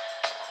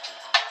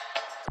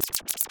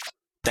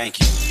 Thank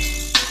you.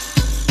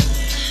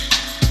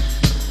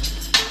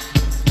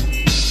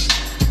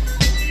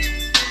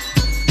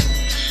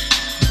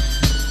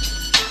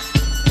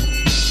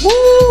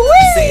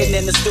 Sitting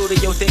in the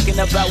studio thinking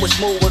about which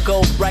move will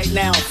go right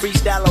now.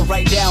 Freestyle or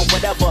write down,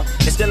 whatever.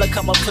 It's still a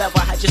come up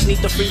clever. I just need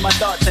to free my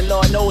thoughts, and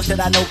Lord knows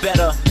that I know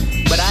better.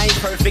 But I ain't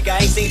perfect, I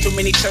ain't seen too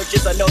many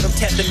churches. I know them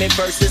Testament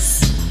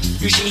verses.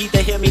 You should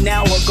either hear me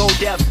now or go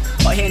deaf,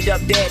 or end up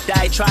dead,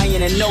 die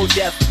trying and no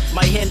death.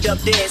 Might end up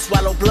dead,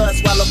 swallow blood,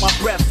 swallow my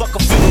breath. Fuck a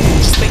funeral,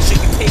 just make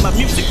sure you pay my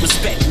music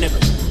respect, nigga.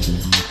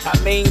 I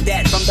mean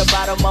that from the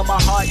bottom of my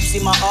heart. You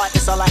see my art,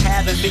 it's all I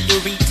have, and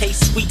victory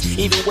tastes sweet.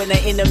 Even when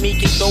the enemy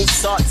can throw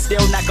salt,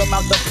 still knock them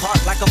out the park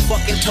like a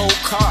fucking tow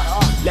car.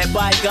 Let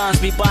bygones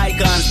be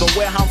bygones, but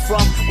where I'm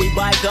from, we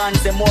buy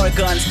guns and more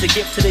guns to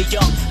give to the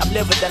young. I'm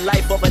living the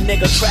life of a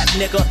nigga, trap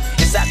nigga.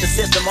 Inside the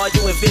system, all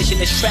you envision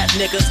is trap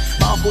niggas.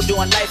 My uncle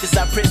doing life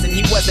inside prison,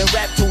 he wasn't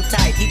rap too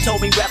tight. He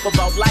told me rap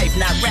about life,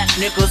 not rap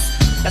niggas.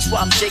 That's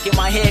why I'm shaking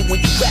my head when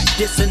you rap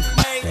dissing.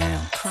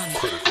 Damn,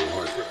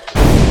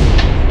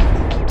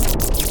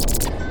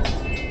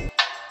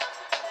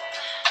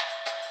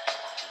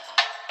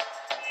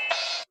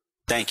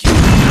 Thank you.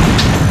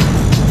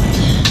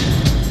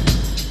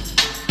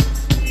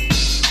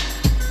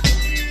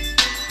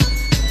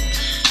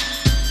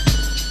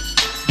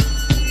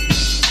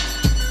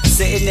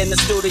 Sitting in the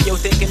studio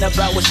thinking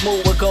about which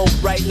move would go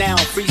right now.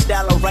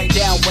 Freestyle or write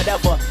down,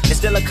 whatever. It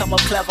still come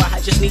up clever.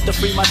 I just need to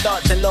free my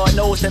thoughts, and Lord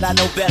knows that I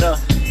know better.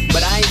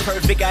 But I ain't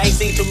perfect, I ain't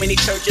seen too many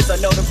churches. I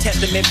know them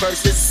Testament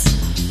verses.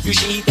 You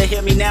should either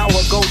hear me now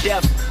or go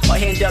deaf, or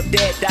end up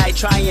dead, die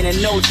trying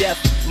and no death.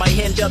 Might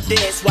end up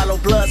dead, swallow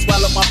blood,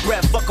 swallow my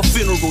breath. Fuck a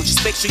funeral,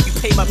 just make sure you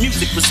pay my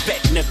music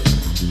respect, nigga.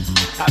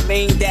 I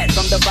mean that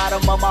from the bottom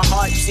of my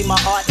heart. You see my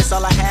art, that's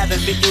all I have, and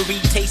victory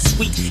tastes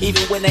sweet.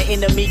 Even when the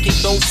enemy can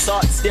throw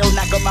salt, still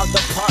knock them out the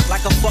park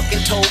like a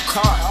fucking tow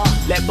car.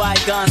 Let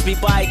bygones be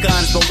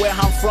bygones, but where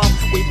I'm from,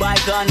 we buy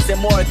guns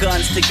and more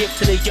guns to give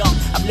to the young.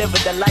 I'm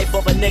living the life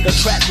of a nigga,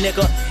 trap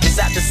nigga.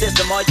 Inside the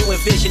system, all you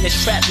envision is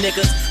trap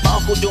niggas. My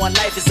uncle doing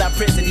life inside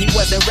prison, he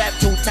wasn't rap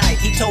too tight.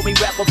 He told me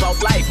rap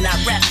about life, not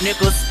rap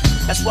niggas.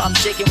 That's why I'm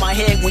shaking my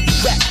head when you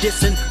rap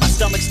dissing. My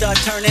stomach start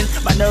turning,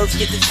 my nerves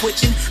get to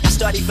twitching. I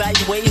start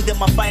evaluating, then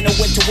my final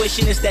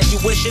intuition is that you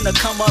wishing to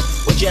come up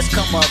or just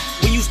come up.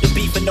 We used to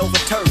beefing over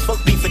turf,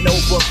 fuck beefing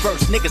over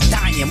verse. Niggas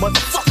dying,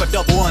 motherfucker,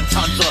 double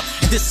entendre.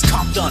 And this is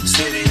Compton,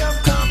 city of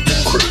Compton.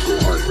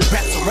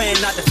 Raps ran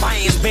out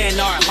defiance, ban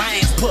our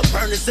alliance. Put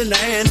burners in the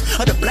hands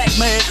of the black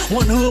man.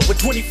 One hood with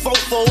 24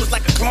 foes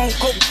like a clone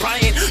Kobe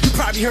Bryant. You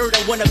probably heard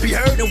I wanna be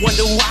heard and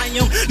wonder who I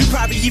am. You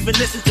probably even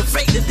listen to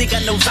fake and think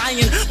I know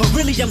Zion. But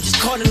really I'm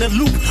just caught in the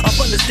loop of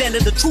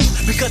understanding the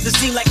truth, because it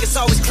seems like it's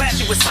always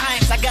clashing with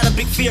science. I got a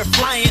big fear of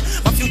flying.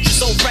 My future's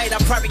so bright I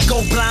probably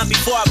go blind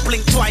before I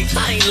blink twice.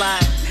 I ain't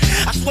lying.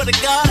 I swear to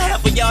God,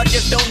 half of y'all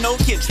just don't know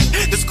Kendrick.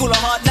 The school of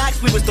hard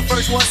knocks, we was the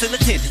first ones in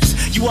attendance.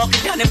 You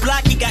walking down the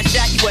block, you got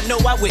shot, you a no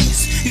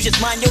eyewitness. You just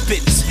mind your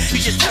business.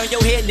 You just turn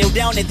your head, kneel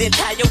down, and then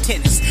tie your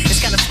tennis.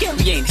 It's kinda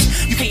scary, ain't it?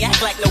 You can't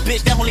act like no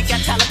bitch that only got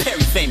Tyler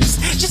Perry famous.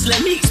 Just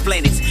let me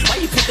explain it. Why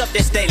you pick up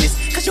that stainless?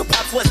 Cause your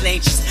pops wasn't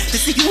anxious to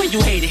see you when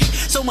you hate it.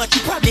 So much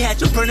you probably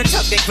had your burner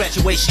tucked at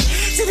graduation.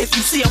 Said if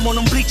you see him on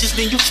them bleachers,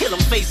 then you kill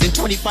him facing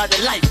 25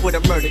 to life with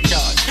a murder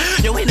charge.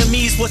 Your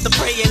enemies was to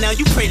pray, and now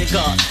you pray to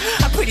God.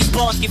 I pray these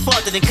bars get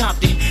farther than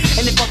Compton.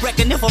 And if I wreck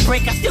and if I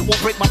break, I still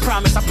won't break my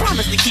promise. I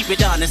promise to keep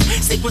it honest.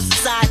 Secret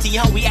society,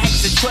 how we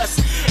act and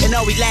trust. And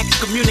all we lack is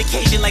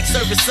communication, like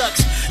service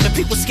sucks. The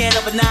people scared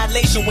of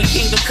annihilation when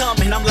kingdom come.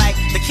 And I'm like,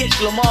 the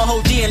Kendrick Lamar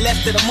hold in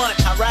less than a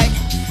month, alright?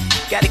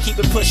 Gotta keep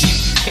it pushing.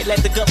 Can't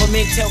let the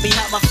government tell me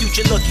how my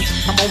future looking.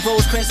 I'm on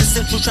Rosecrans and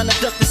Central trying to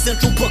duck the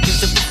central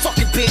bookings. If the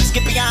fucking pigs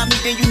get behind me,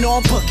 then you know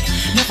I'm booking.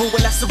 Never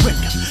will I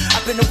surrender.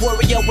 I've been a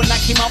warrior when I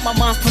came out my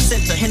mom's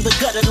placenta. In the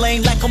gutter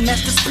lane like a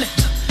master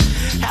splinter.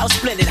 How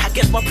splendid, I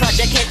guess my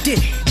project had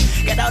did it.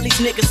 Got all these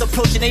niggas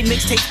approaching they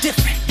mixtape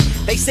different.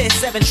 They said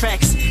 7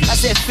 tracks, I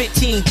said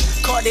 15.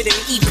 Called it an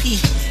EP,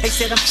 they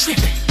said I'm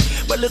tripping.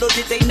 But little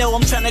did they know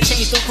I'm trying to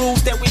change the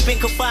rules that we've been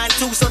confined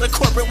to, so the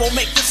corporate won't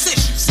make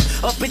decisions.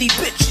 Uppity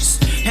bitches,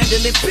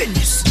 handling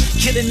business,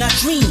 killing our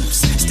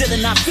dreams,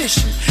 stealing our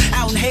vision.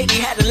 Out in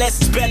Haiti,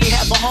 adolescents barely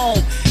have a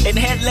home. In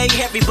LA,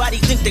 everybody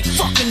think they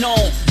fucking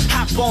on.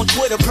 Hop on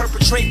Twitter,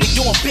 perpetrate, we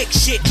doing big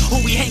shit. Who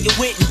we hanging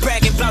with and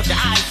bragging about the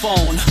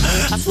iPhone.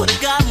 I swear to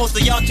God, most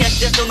of y'all cats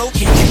just don't know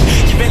Kendrick.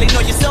 You barely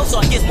know yourself, so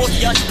I guess most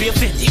of y'all should be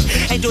offended.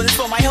 Ain't doing this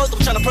for my health,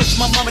 I'm trying to purchase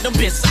my mom and them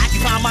business.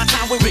 Occupy my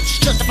time with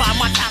riches, justify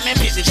my time and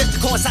business. Just to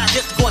coincide,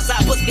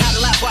 pussy got a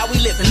life while we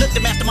living. Look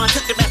the mastermind,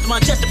 took the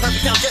mastermind, just the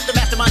perfect time, just the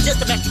mastermind, just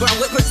the mastermind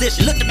with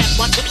precision. Look the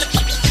mastermind,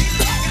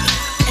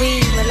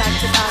 We would like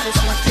to call this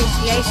an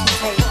appreciation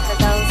tape for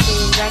those who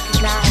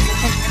recognize the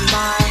Kendrick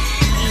Lamar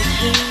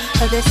EP.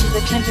 So this is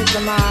the Kendrick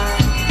Lamar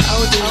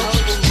OD.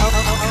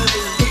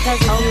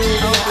 Because of you, we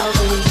are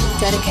overly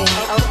dedicated.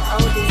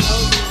 OD.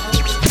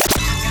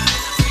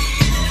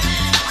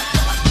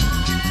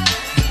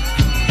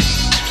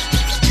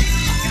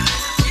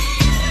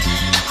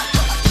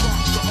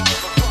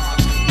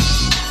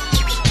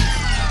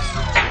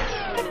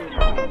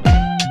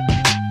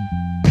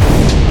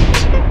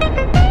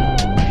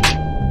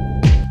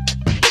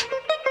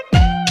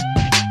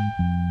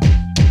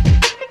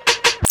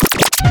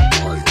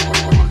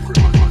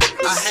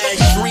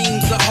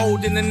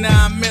 In the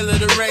 9mm,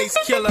 the race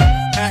killer.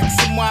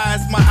 Axing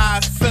wise, my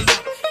eyes fill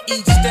up.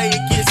 Each day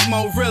it gets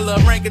more realer.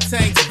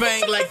 Orangutans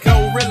bang like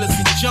gorillas.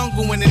 The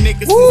jungle when the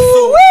niggas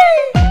consume.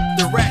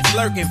 The rats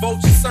lurking,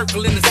 vultures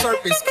circling the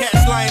serpents.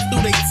 Cats lying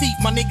through their teeth,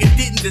 my nigga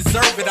didn't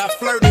deserve it. I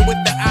flirted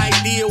with the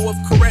ideal of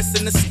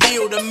caressing the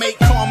steel to make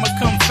karma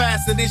come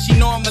faster than she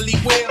normally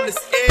will. It's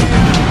ill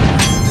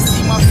to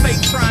see my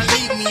fate try and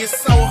leave me. It's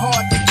so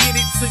hard to get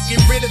it, to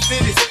get rid of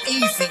it, it's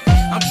easy.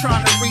 I'm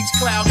trying to reach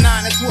cloud 9,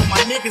 that's what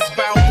my niggas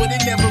bout. But it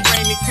never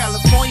rained in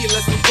California,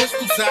 let's the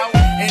pistols out.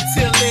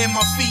 Until then,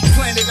 my feet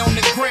planted on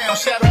the ground.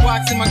 Shadow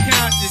boxing my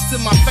conscience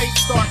till my fate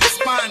start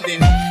responding.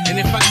 And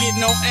if I get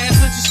no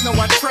answer, just know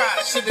I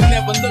tried. Should've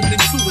never looked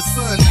into a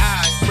son's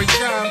eyes. Ray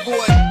John,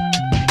 boy.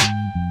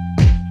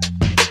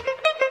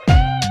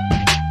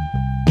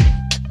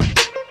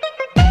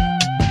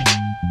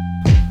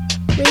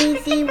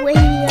 Weezy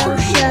Radio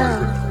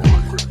Show.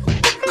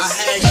 I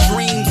had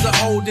dreams of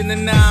holding the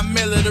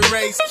 9mm, the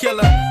race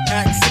killer.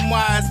 Axing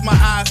wise, my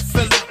eyes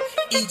fill up.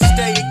 Each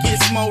day it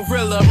gets more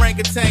realer.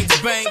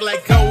 Orangutans bang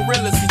like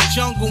gorillas. The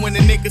jungle when the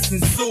niggas in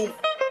zoo.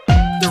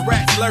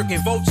 rats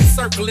lurking, vultures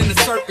circling the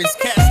serpents,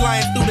 cats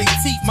lying through their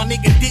teeth. My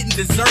nigga didn't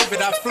deserve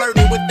it. I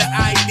flirted with the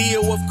idea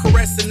of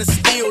caressing the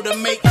steel to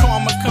make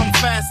karma come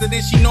faster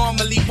than she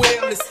normally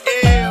will. It's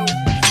ill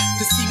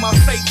to see my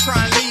fate try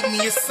and leave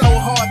me. It's so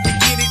hard to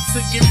get it, to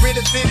get rid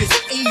of it, it's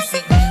easy.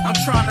 I'm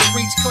trying to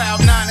reach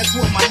cloud 9, that's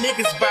what my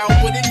niggas bout.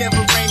 But it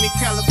never rained in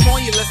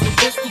California, let's the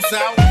pistols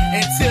out.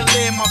 Until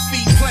then, my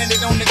feet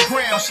planted on the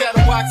ground,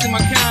 shadow boxing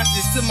my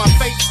conscience till my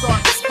fate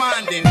start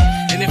responding.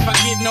 And if I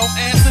get no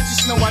answer,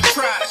 just know I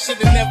tried.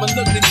 Should've never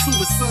looked into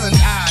a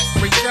son's eyes.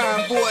 Ray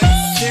John, boy,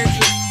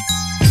 Kendrick.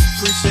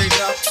 Appreciate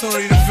the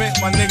opportunity to vent,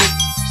 my nigga.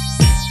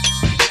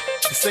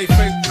 They say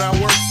faith without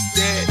work is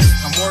dead.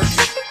 I'm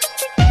working.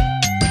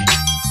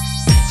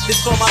 This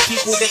for my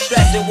people that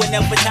stressing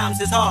whenever times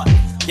is hard.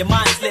 Your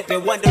mind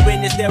slipping,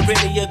 wondering is there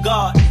really a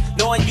God?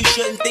 Knowing you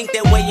shouldn't think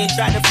that way and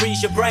try to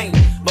freeze your brain.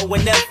 But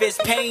whenever it's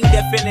pain,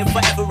 that feeling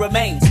forever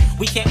remains.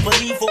 We can't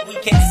believe what we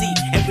can't see,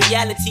 and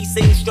reality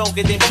seems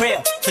stronger than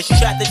prayer. Cause you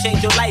tried to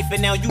change your life and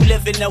now you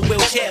live in a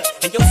wheelchair.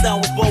 And your son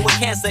was born with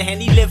cancer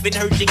and he live in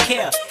urgent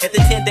care at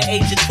the tender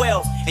age of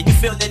 12. And you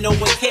feel that no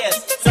one cares,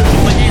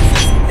 searching for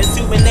answers. It's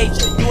human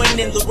nature, you ain't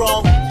in the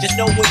wrong. Just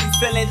know when you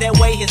feeling that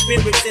way, his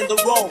spirit's in the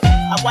wrong.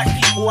 I watch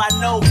people I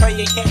know pray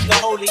and catch the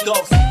Holy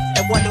Ghost,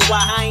 and wonder why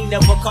I ain't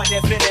never caught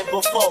that feeling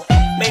before.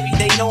 Maybe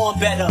they know I'm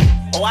better,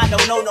 or I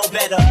don't know no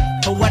better.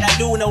 But what I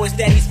do know is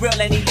that he's real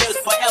and he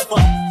lives forever.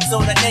 So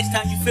the next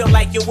time you feel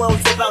like your world's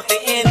about to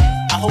end,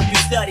 I hope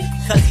you study,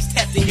 cause he's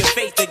testing your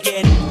faith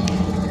again.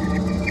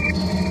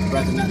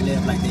 Rather not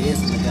live like there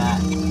isn't a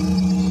God.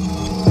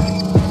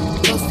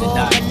 Just to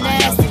die and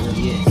find out there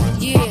really is.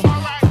 Yeah.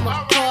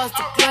 Across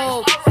the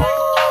globe.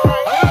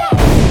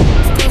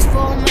 Just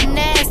for my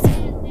nasty.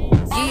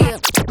 Yeah.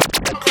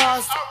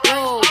 Across the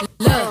globe.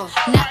 Look,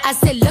 now I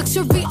say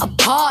luxury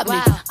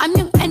apartment. Wow. I'm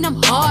young and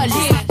I'm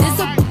heartless. There's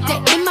a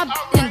that in my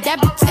and that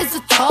bitch is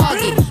a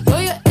target.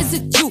 Lawyer is a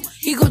Jew,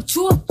 he gon'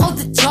 chew up all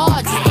the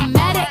charges. No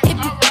matter if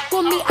you fuck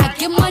with me, I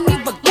get money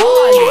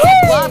regardless.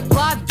 Guap,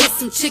 guap, get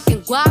some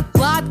chicken. Guap,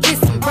 guap, get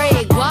some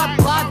bread. Guap,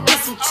 guap, get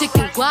some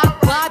chicken. Guap,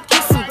 guap,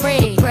 get some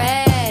bread.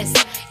 Grass,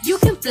 you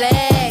can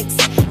flex.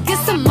 Get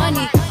some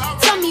money,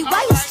 tell me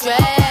why you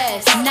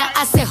stressed. Now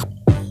I say,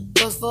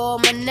 goes for all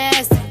my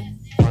nasty.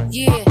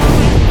 Yeah,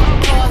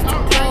 across the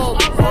globe.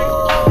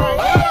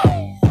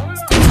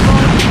 Goes for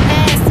all my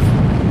nasty.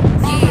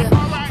 Yeah,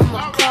 from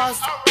across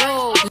the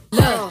globe.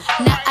 Look,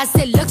 now I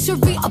say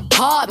luxury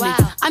apartment.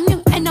 Wow. I'm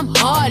young and I'm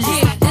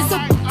heartless. There's a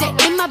that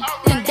in my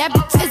and that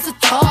bitch is a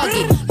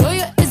target.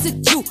 Lawyer is a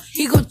Jew,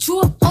 he gon' chew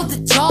up all the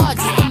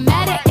charges. No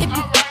matter if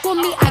you fuck with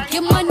me, I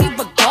get money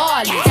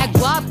regardless. That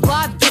guap,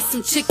 guap, get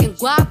some chicken.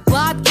 Guap,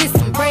 guap, get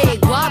some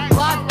bread. Guap,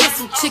 guap, get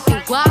some chicken.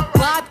 Guap,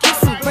 guap, get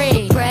some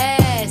bread.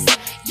 Grass,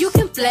 you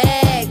can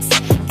flex.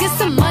 Get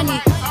some money,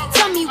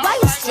 tell me why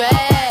you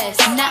stressed.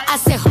 Now I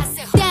say,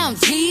 down,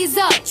 G's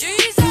up.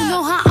 You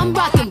know how I'm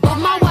rocking, but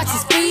my watch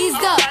is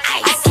freezed up.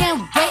 I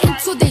can't wait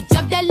until they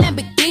jump that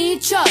Lamborghini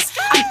truck.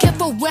 I'm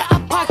careful where I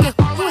park it,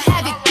 who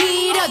have it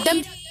beat up.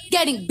 Them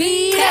getting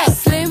beat up.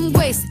 Slim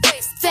waist,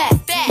 fat,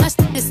 my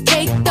shit is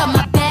caked up.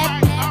 My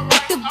bag,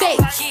 activate,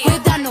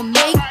 without no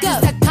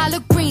makeup. That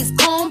collard greens,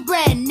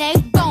 cornbread, neck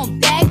bone,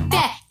 back.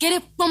 Get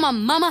it from my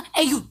mama,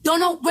 and you don't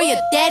know where your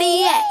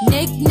daddy at.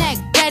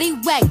 Knick-knack, patty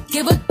whack,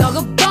 give a dog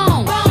a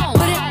bone.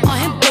 Put it on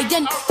him,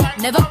 baby,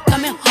 never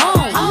coming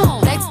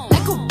home. Flex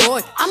like a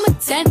boy, I'm a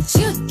 10,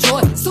 she a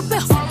joy. Super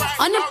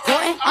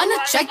unimportant,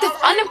 unattractive,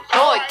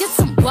 unemployed. Get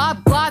some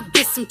guap, guap,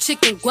 get some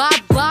chicken.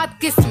 Guap, guap,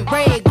 get some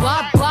bread.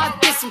 Guap,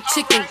 guap, get some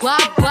chicken.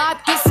 Guap,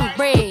 guap, get some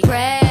bread.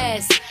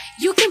 Grass,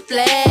 you can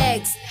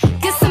flex.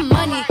 Get some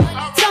money,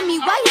 tell me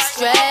why you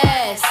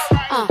stressed.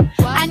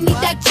 I need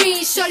that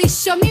green, shorty,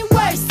 show me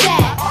where it's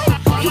at.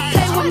 You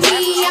play with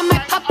me, I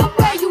might pop up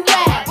where you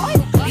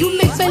at. You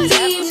make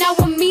believe, now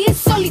with me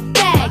it's only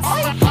tags.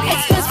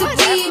 Expensive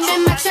weed,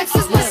 man, my checks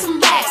is worth some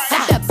racks.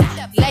 Pop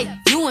that like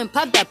you and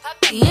pop that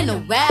in a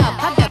while.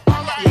 Pop that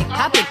like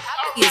poppin'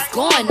 is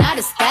going out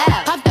of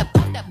style. Pop that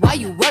while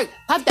you work.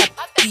 Pop that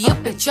be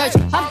up in church.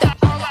 Pop that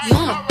you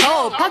on the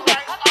pole. Pop that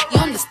you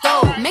on the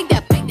stove. Make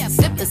that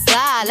slip and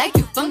slide like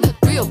you from the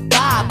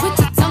 305. Put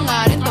your tongue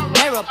out in the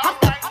mirror. Pop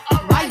that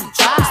while you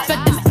drive.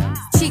 Spread them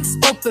cheeks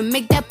open.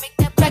 Make that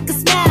cracker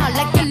smile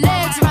like your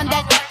legs around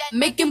that.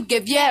 Make him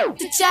give you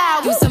the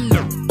child with some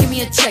give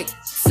me a trick.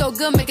 So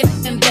good, make it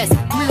invest.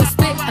 Give me a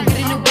spit, I'm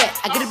getting it wet.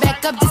 I get it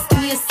back up, just give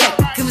me a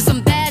sec. Give me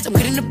some badge, I'm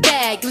getting the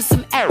bag. Give me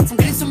some arrows, I'm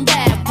getting some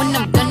rap. When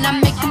I'm done, I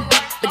make them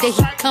but they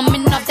keep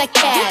coming off that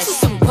cash. Get you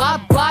some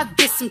guap, guap,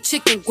 get some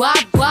chicken.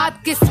 Guap,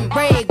 guap, get some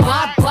bread.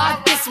 Guap,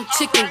 guap, get some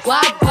chicken.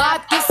 Guap,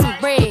 guap, get some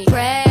bread.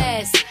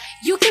 Grass,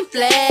 you can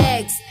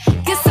flex.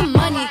 Get some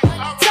money,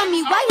 tell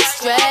me why you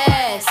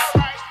stressed.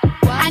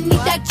 I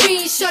need that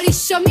green, shorty,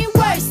 show me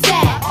where it's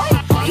at.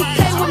 You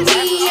play with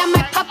me, I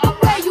might pop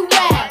up where you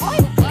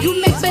at.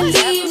 You make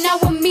believe, now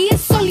with me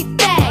it's only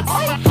tags.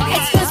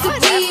 Expensive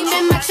weed,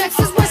 man, my checks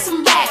is worth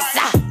some racks.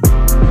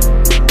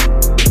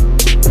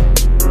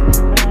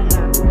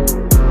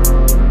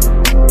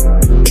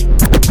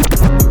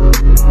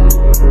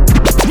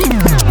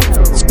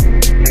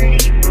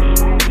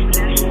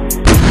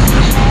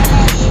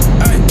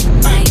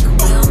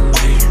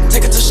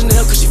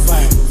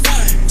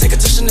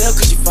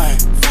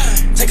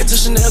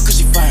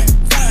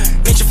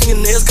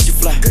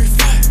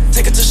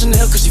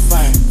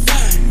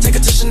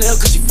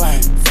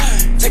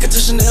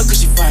 Chanel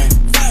cause she fine.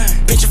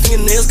 Pinch your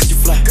fingernails cause you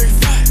fly.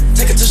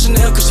 Take her to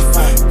Chanel cause she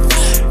fine.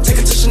 Take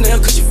her to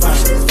Chanel cause she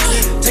fine.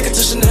 Take her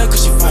to Chanel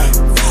cause she fine.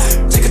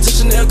 Take her to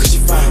Chanel cause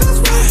she fine.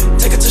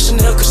 Take her to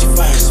Chanel cause she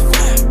fine.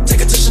 Take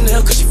her to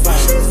Chanel cause she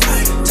fine.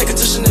 Take her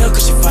to Chanel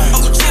cause she fine.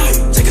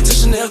 Take her to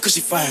Chanel cause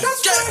she fine.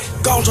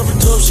 Gon' drop a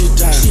dub, she a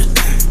dime.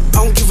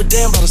 I don't give a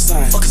damn about a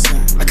sign.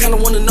 I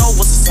kinda wanna know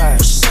what's the sign.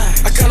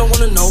 I kinda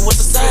wanna know what's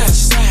the sign.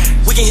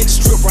 We can hit the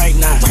strip right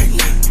now.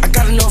 I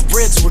got enough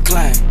bread to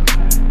recline.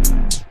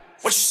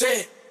 What you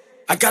said?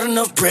 I got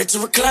enough bread to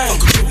recline.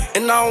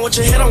 And I don't want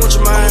your head, I want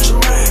your mind.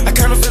 I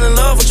kinda fell in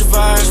love with your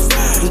vibe.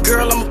 And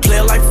girl, I'm a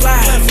player like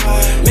fly.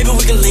 Maybe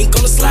we can link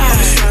on the slide.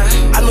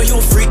 I know you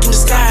a freak in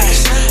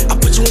disguise. I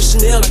put you in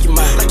Chanel like you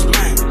mine.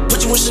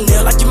 Put you in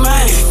Chanel like you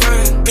mine.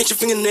 Pinch your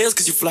fingernails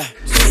cause you fly.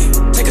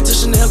 Take her to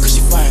Chanel cause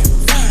you fine.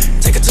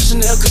 Take her to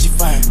Chanel cause you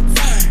fine.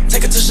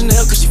 Take her to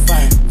Chanel cause you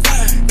fine.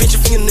 Pinch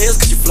your fingernails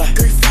cause you fly.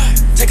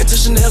 Take her to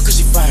Chanel cause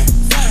you fine.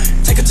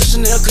 Take her to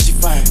Chanel cause you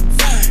fine.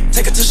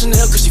 Take her to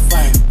Chanel cause you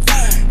fine.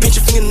 Pinch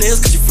your fingernails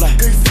cause you fly.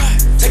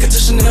 Take her to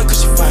Chanel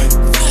cause you fine.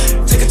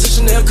 Take her to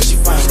Chanel cause you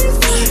fine.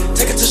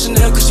 Take her to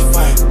Chanel cause you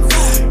fine.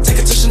 Take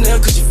her to Chanel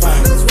cause you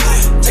fine.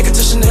 Take her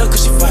to Chanel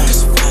cause you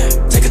fine.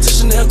 Take her to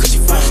Chanel cause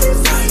you fine.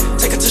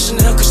 Take her to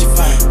Chanel cause you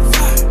fine.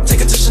 Take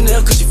her to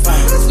Chanel cause you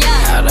fine.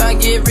 How'd I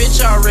get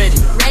rich already?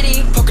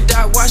 Ready? Polka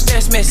dot watch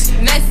that's messy.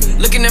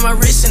 Looking at my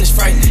wrist and it's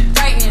frightening.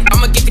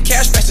 I'ma get the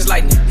cash fast as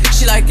lightning.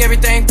 She like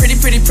everything pretty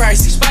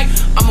pricey.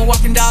 I'm a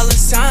walking dollar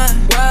sign.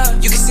 Wow.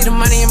 You can see the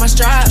money in my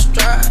stride.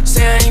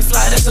 Say I ain't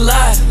fly, that's a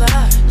lie.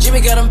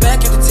 Jimmy got him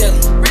back at the telly.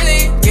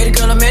 Really? Get a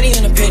girl, I'm Manny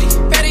and a petty.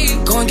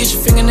 Go and get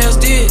your fingernails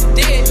did.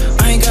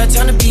 I ain't got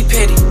time to be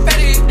petty.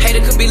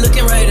 Hater could be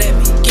looking right at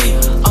me.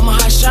 Yeah, I'm a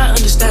hot shot,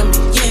 understand me.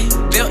 Yeah,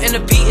 built in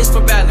the beat is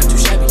for balance. Too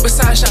shabby.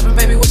 Besides shopping,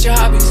 baby, what's your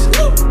hobbies?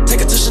 Take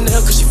her to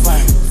Chanel cause she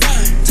fine.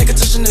 Take her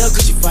to Chanel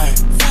cause she fine.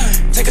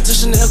 Take her to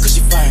Chanel cause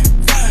she fine.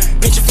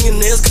 Pinch your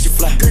fingernails cause you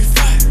fly.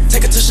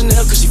 Take her to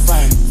Chanel cause she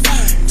fine.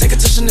 Take her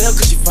to Chanel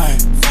cause she fine.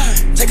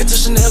 Take her to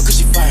Chanel cause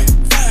she fine.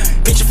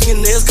 Pinch your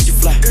fingernails cause you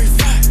fly.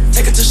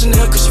 Take her to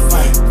Chanel cause she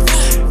fine.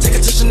 Take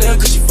her to Chanel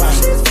cause she fine.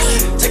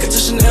 Take her to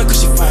Chanel cause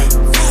she fine.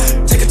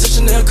 Take her to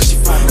Chanel cause she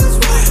fine.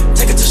 Take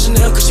her to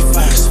Chanel cause she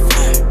fine.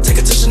 Take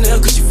her to Chanel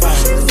cause she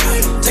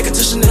fine. Take her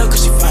to Chanel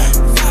cause she fine.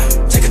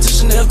 Take her to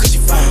Chanel cause she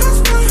fine.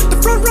 The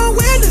front row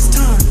win this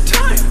time.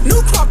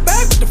 New clock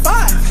bag with the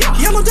 5.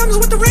 Yellow diamonds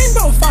with the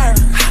rainbow fire.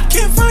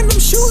 Can't find them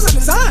shoes on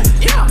design.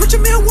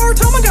 Richard Mille word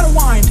time I gotta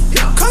wind.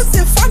 Cause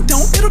if I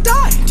don't, it'll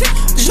die.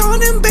 Sean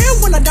and Ben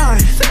when I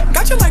dine.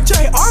 Got you like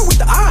JR with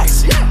the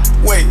eyes.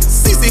 Wait,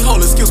 CC,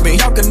 hold, excuse me.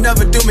 Y'all can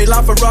never do me.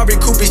 La Ferrari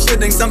coupe,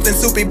 shitting something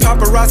soupy.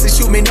 Paparazzi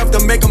shoot me enough to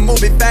make a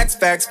movie.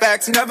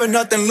 Facts, never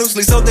nothing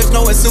loosely, so there's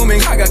no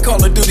assuming. I got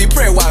Call of Duty,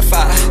 prayer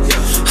Wi-Fi.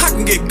 I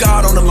can get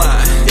God on the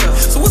line.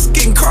 So what's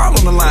getting Carl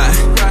on the line?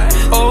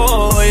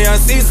 Oh yeah,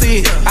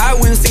 CC. I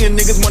wouldn't see a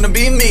niggas wanna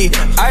be me.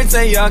 I'd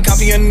say y'all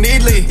copying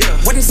neatly.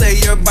 Wouldn't say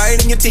you're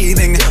biting your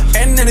teething.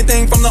 And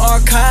anything from the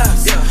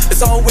archives.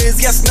 It's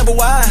always yes, never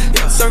why.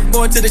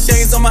 Surfboard to the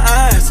shades on my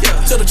eyes.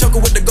 To the choker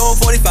with the gold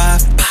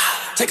 45.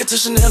 Take her to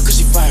Chanel cause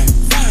she fine.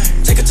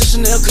 Take her to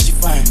Chanel cause she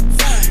fine.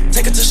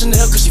 Take her to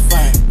Chanel cause she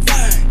fine.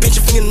 Pinch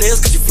your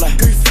fingernails cause you fly.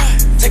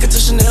 Take her to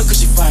Chanel cause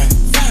she fine.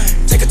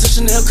 Take her to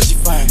Chanel cause she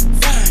fine.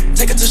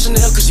 Take her to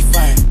Chanel cause she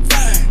fine.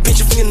 Pinch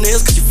your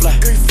fingernails cause you fly.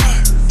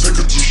 Take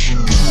her to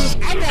Chanel.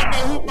 I don't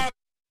know who my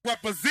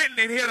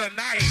representing in here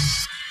tonight.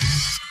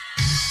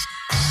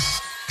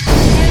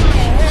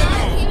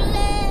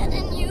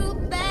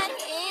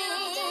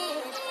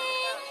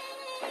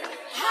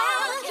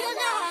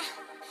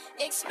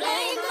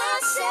 Explain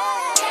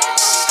myself.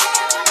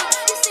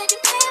 You said you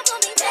care for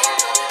me,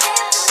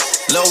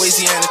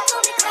 Louisiana.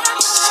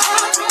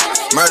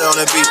 Murder on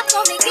the beat.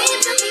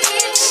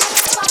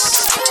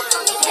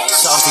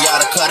 Something for y'all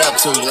to cut up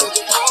to, you.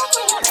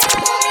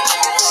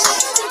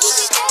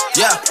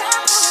 Yeah.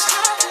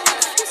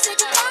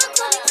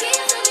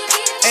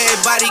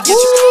 Everybody get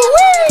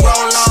your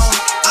roll on.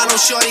 I know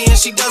shorty and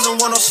she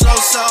doesn't want no slow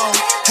song.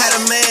 Had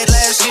a man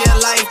last year,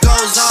 life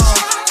goes on.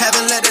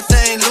 Haven't let that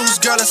thing loose,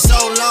 girl, in so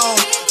long.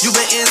 You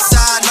been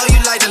inside, know you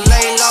like to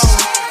lay low.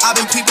 I've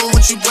been peeping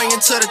what you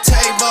bringing to the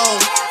table.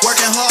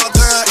 Working hard,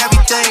 girl,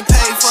 everything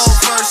paid for.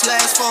 First,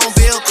 last phone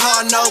bill,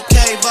 car, no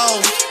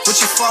cable. With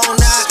your phone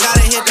out,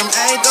 gotta hit them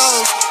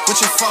angles.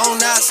 With your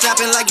phone out,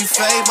 snapping like you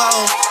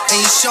Fable. And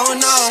you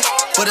showing off,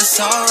 but it's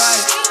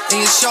alright.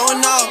 And you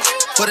showing off,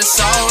 but it's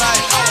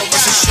alright.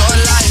 It's a short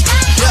life,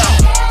 yeah.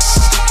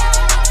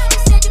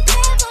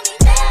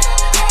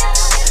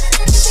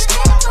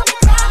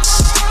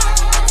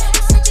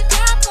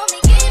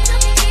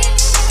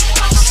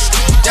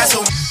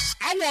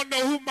 I want to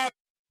know who my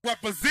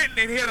representing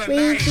in here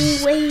tonight.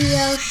 Weezy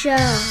Radio Show.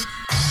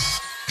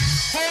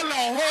 Hold on. I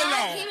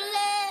keep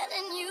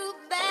letting you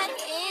back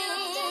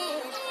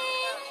in.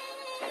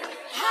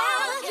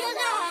 How can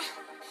I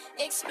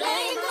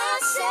explain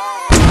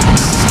myself?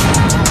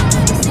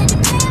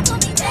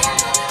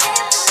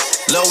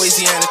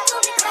 Louisiana.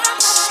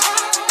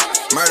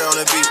 Murder on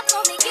the beat.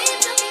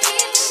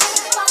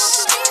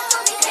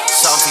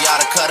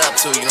 gotta cut up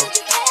to, you know?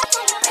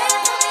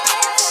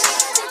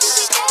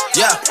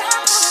 Yeah.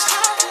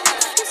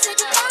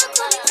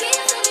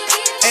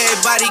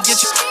 Everybody get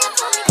your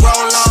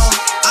roll on.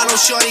 I know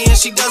shorty and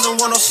she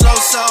doesn't want no slow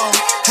song.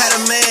 Had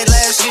a man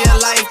last year,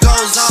 life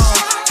goes on.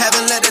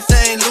 Haven't let that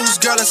thing loose,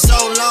 girl, in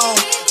so long.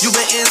 You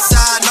been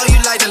inside, know you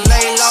like to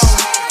lay low.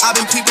 I've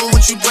been peeping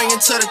what you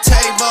bringing to the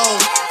table.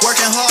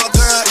 Working hard,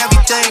 girl,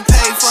 everything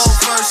paid for.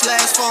 First,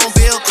 last phone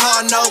bill,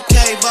 car, no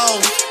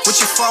cable. With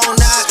your phone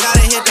out,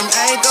 gotta hit them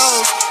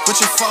angles. With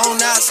your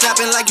phone out,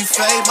 snapping like you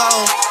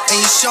Fable. And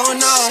you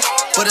showing off,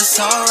 but it's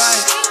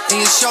alright.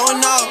 And you showing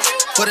off,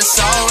 but it's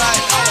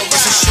alright.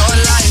 It's a short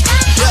life,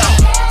 yeah.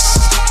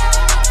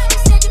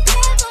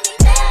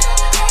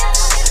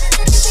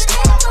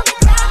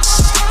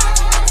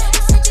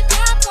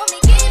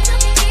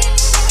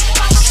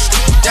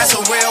 That's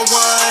a real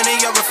one in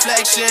your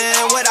reflection.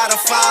 Without a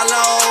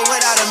follow,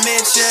 without a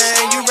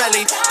mention. You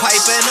really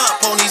piping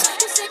up on these.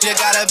 You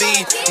gotta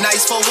be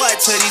nice for what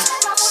to these.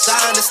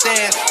 I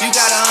understand. You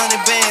got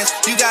 100 bands,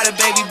 you got a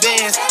baby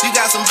Benz, you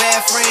got some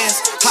bad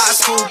friends. High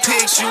school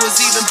pics, you was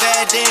even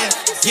bad then.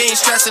 You ain't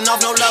stressing off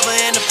no lover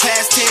in the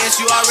past tense.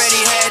 You already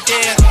had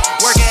them.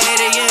 Work at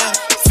 8 a.m.,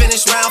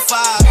 finish round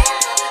 5.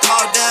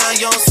 All down,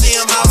 you don't see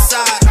them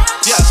outside.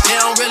 Yeah, they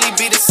don't really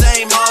be the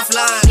same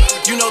offline.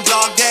 You know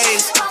dog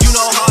days, you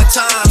know hard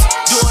times.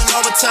 Doing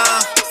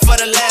overtime for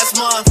the last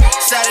month.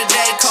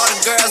 Saturday, call the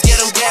girls,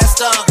 get them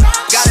gassed up.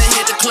 Gotta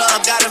hit the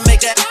club, gotta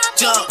make that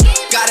jump.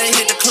 Gotta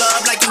hit the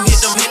club like you hit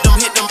them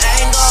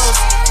angles.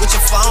 With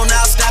your phone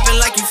out, snapping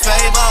like you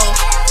Fable.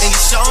 And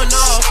you showing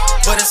off,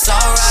 but it's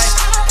alright.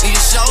 And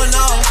you showing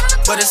off,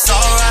 but it's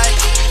alright.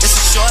 It's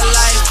a short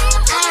life.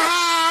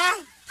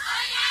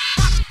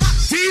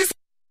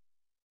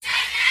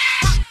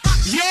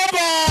 Your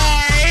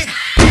boy,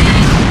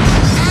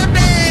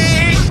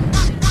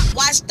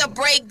 watch the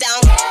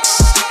breakdown.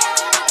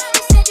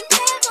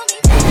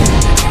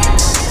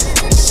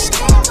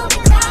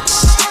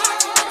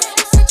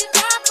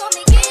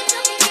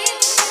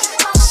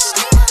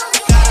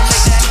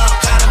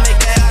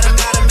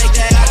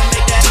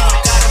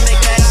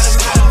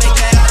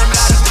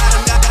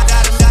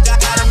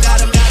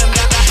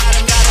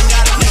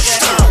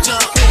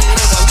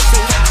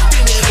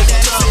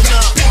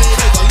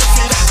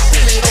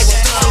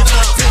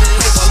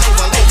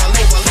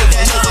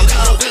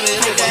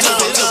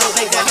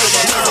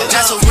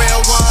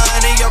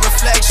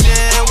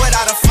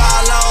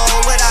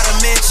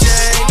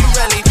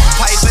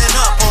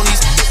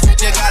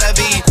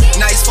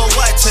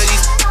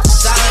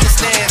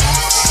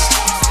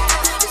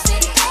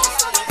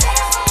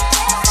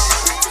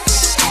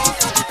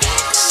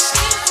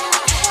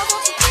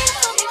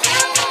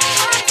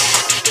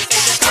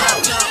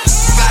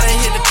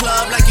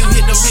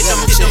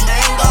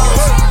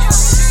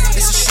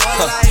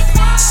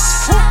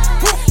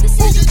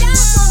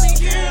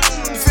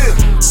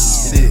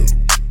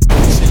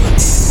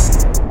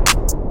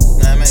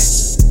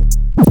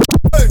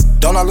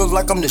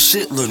 Like I'm the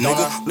shit, little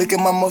nigga. Look at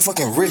my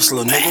motherfucking wrist,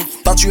 little nigga.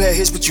 Thought you had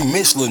hits, but you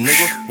missed, little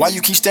nigga. Why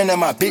you keep standing at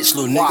my bitch,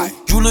 little nigga?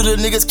 You little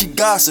niggas keep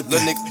gossiping,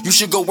 little nigga. You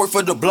should go work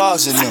for the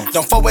blogs and them.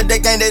 Don't fuck with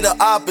that gang, they the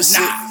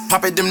opposite.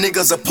 Pop it, them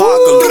niggas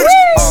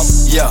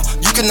apocalypse. Yeah,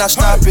 you cannot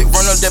stop it.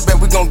 Run up that back,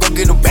 we gon' go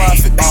get a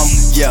profit.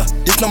 Yeah,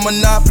 this no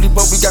monopoly,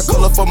 but we got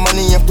color for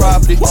money and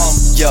property.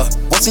 Yeah,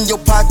 what's in your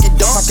pocket?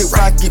 The pocket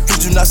rocket,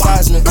 please do not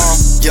size me.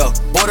 Yeah,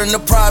 bought in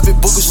the private,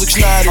 bookers look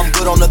snotty. I'm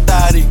good on the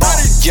thotty.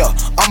 Yeah,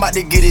 I'm about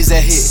to get his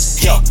ass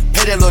hit. Yeah,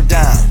 pay that little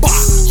dime.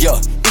 Yeah,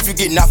 if you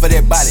get knocked for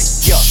that body.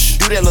 Yeah,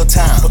 do that little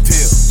time.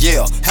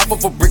 Yeah, half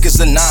of a brick is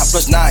a 9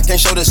 + 9. Can't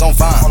show this on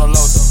Vine.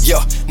 Yeah,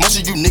 most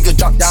of you niggas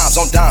drop dimes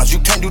on dimes. You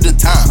can't do the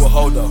time. Well,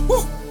 hold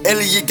up.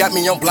 Elliot got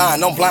me on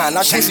blind.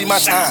 I can't see my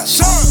time.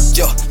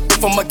 Yeah, if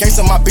I'm a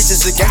gangster, my bitch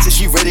is a gangster.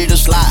 She ready to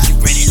slide.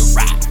 Ready to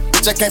ride.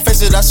 Bitch, I can't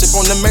face it. I sip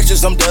on the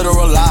measures. I'm dead or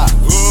alive.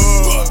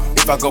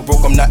 If I go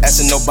broke, I'm not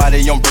asking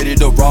nobody. I'm ready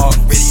to rob.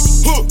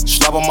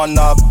 Slap on my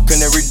knob.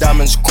 Canary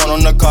diamonds. Corn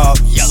on the cob.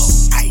 Yellow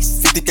ice.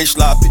 50K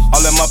sloppy.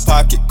 All in my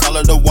pocket. Call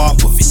it a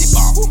whopper. 50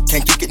 ball.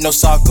 Can't kick it, no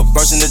soccer.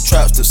 Burst in the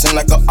traps to sing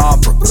like an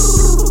opera.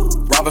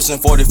 Robinson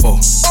 44.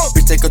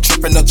 Bitch, take a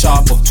trip in the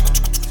chopper.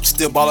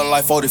 Still ballin'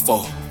 like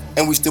 44.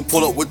 And we still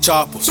pull up with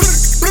choppers.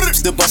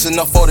 Still bustin'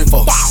 up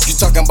 44. You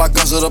talking about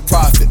guns of the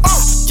profit.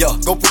 Yeah,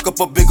 go pick up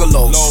a bigger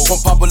load. From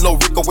Pablo,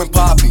 Rico, and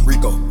Poppy.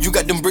 You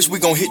got them bricks, we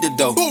gon' hit the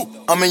dough.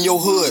 I'm in your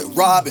hood,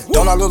 robbing.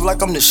 Don't I look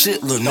like I'm the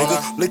shit, little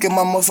nigga? Look at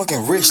my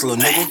motherfucking wrist, little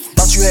nigga.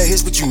 Thought you had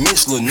hits, but you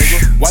missed, little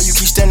nigga. Why you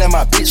keep standing at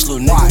my bitch,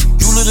 little nigga?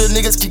 You little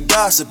niggas keep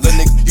gossiping,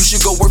 little nigga. You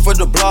should go work for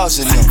the blogs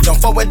and them. Don't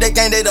fuck with that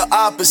gang, they the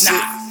opposite.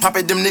 Pop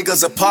it, them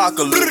niggas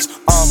apocalypse.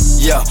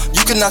 Yeah,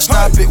 you cannot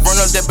stop it. Run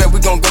up that back, we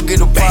gon' go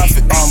get a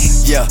profit.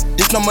 Yeah,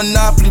 this no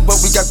monopoly, but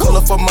we got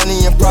color for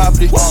money and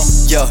property.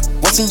 Yeah,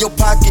 what's in your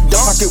pocket? The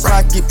pocket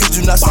rocket, please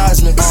do not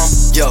size me.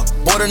 Yeah,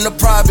 bought in the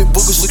private,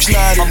 bookers look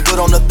snotty. I'm good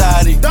on the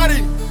thotty.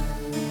 Body.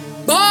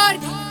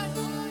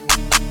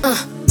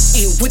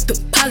 Ain't with the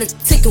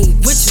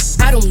politicking with you,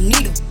 I don't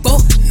need a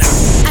vote.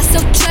 I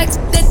sell tracks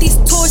that these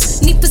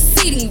tours need for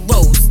seating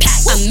rows.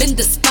 I'm in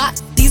the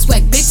spot, these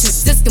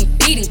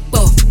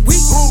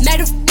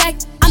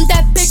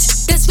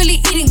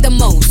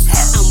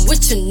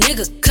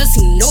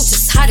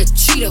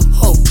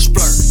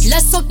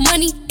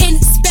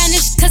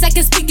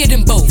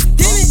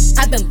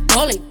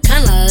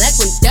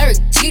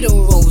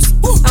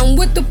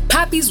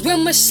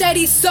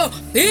machete, so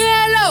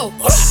hello.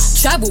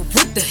 Travel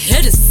with the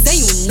hitters, and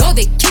you know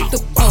they keep the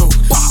bow.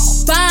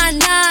 Fine,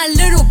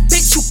 little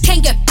bitch, you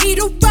can't get beat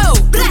a roll.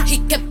 He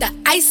kept the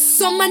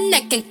ice on my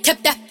neck and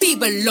kept that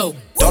fever low.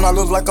 Don't I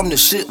look like I'm the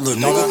shit, little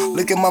nigga?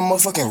 Look at my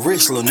motherfucking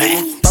wrist, little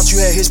nigga. Thought you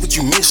had hits, but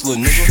you missed,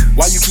 little nigga.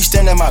 Why you keep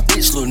standing at my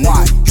bitch, little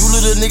nigga? You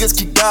little niggas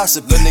keep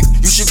gossip, little nigga.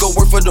 You should go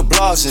work for the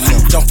blogs and them.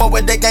 Don't fuck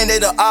with that gang, they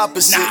the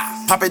opposite.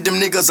 Pop it, them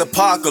niggas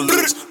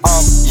apocalypse.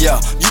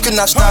 Yeah, you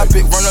cannot stop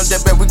it. Run up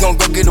that bed, we gon'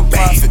 go get a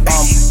profit.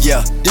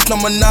 Yeah, this no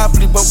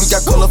monopoly, but we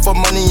got color for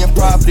money and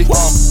property.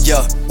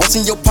 Yeah, what's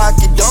in your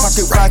pocket? Don't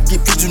pocket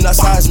rocket, please do not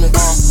size me.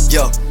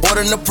 Yeah, bought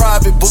in the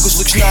private,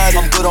 bookers look snotty.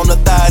 I'm good on the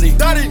thotty.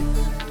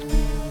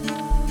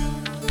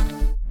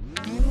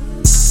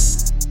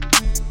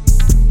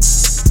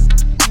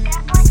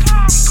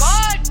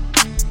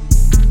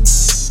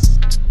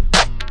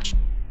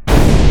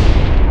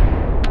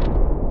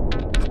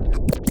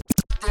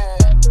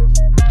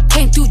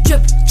 Came through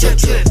drippin',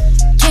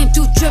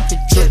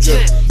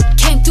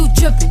 came through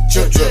drippin',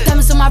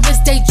 diamonds on my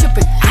wrist, they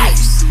drippin',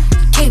 ice.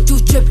 Came through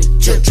drippin',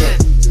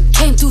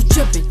 came through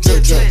drippin',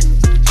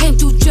 came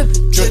through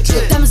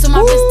drippin', diamonds on my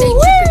wrist, they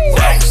drippin',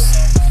 ice.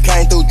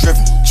 Came through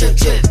drippin',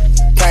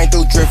 came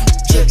through drippin',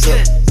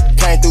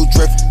 came through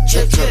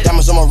drippin',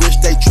 diamonds on my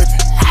wrist, they drippin',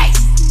 ice.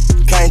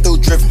 Came through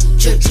drippin',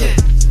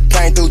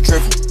 came through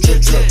drippin'.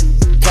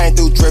 Came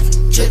through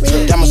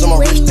drippin', diamonds on my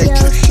wrist, they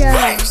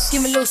drippin'.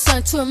 Give me a little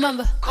something to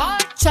remember.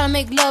 Tryna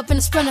make love in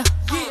the sprinter.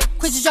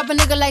 Quit you drop a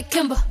nigga like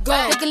Kimber.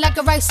 Looking like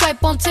a right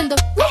swipe on Tinder.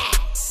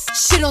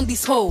 Shit on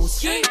these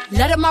hoes.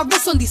 Let up my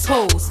wrist on these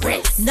hoes.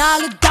 Now I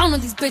look down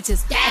on these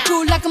bitches. I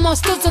feel like I'm on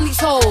stilts on these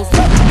hoes. Look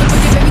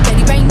at your baby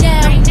daddy right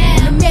now.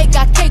 In the maid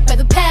got cake by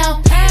the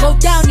pound. Go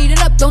down, eat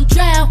it up, don't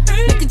drown.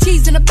 Making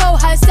cheese in a bow,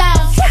 how it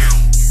sound.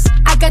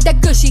 I got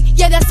that gushy,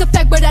 yeah that's a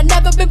fact, but I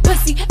never been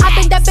pussy. I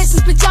been that bitch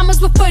with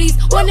pajamas with footies.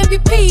 One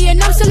MVP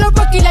and I'm still a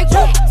rookie like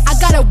whoop. I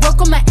gotta work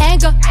on my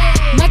anger.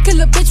 Might kill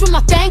a bitch with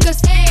my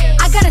fingers.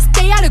 I gotta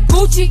stay out of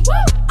Gucci.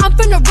 I'm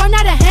finna run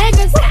out of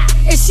hangers.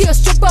 Is she a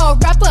stripper, a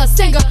rapper, a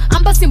singer?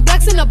 I'm busting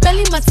blacks in a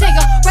belly, my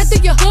Tega. Right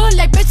through your hood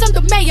like bitch I'm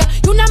the mayor.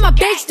 You not my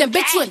bitch, then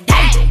bitch you a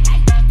danger.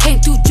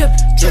 Came through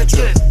drippin',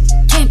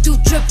 came through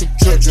drippin',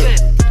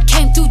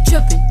 came through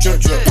drippin',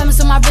 diamonds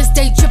on my wrist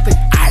they drippin',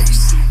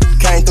 ice.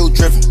 Came through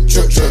drippin',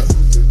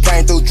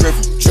 came through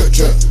drippin',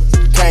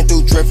 came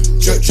through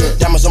drippin',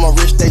 diamonds on my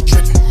wrist, they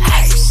drippin'.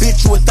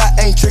 Bitch, you a thought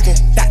ain't trickin'.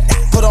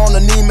 Put her on the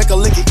knee, make her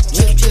lick it.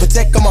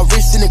 Protect on my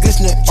wrist and it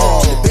glistening.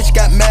 The bitch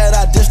got mad,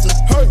 I dissed her.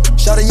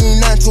 Shawty, you ain't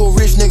nothing to a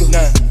rich nigga.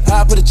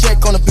 I put a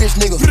check on a bitch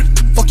nigga.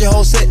 Fuck your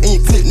whole set and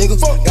your clip nigga.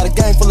 Got a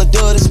gang full of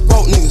dud, it's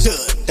broke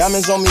niggas.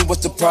 Diamonds on me,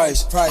 what's the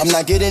price? I'm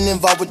not getting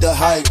involved with the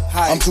hype.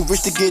 I'm too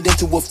rich to get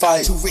into a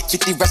fight.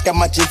 50 racks got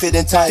my jean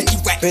fitting tight.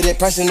 Pay that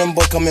price and them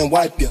boy come and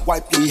wipe ya.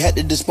 We had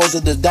to dispose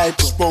of the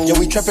diaper. Yeah,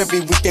 we trap every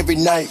week, every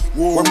night.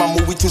 Word my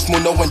movie too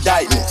smooth, no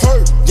indictment.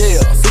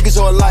 Yeah, figures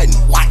or lightning.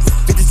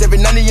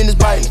 5790 in this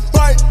biting.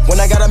 When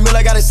I got a meal,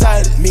 I got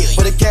excited.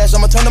 For the cash,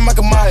 I'ma turn to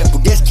Michael Myers.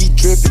 Baguettes keep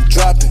dripping,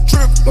 dropping.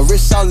 My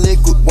wrist all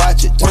liquid,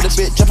 watch it. Told a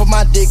bitch, jump on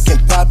my dick and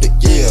pop it.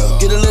 Yeah,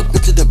 get a little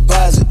bit to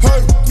deposit.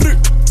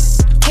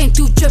 Came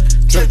through drippin',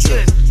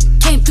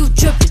 came through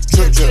drippin',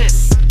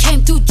 came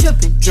through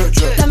drippin',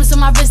 diamonds on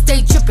my wrist,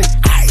 they drippin',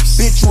 ice.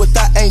 Bitch, you a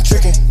thought ain't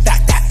trickin'.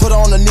 Put her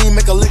on the knee,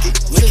 make her lick it.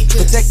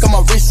 Protect on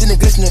my wrist and it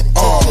glistening.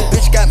 The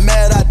bitch got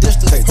mad, I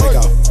dissed her. Take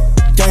off.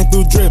 Came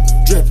through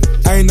drippin',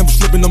 I ain't never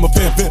slippin', I'm a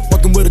pimp.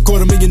 Fucking with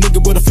 $250,000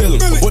 nigga with a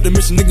feeling. What the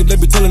mission nigga, they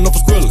be tellin' off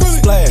for squillin'.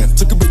 Splash,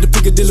 took a bit to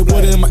Piccadilly,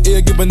 water in my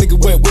ear, give a nigga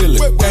wet willy.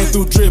 Came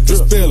through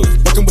drippin', spillin',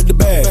 fucking with the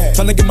bag.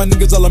 Tryna get my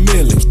niggas all a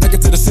million. Stack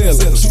it to the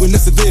ceiling, shootin'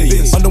 the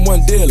civilians. Under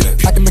one dealin',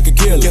 I can make a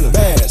killin'.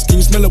 Bass, can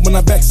you smell it when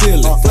I back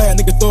sealin'? Fly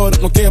nigga throw it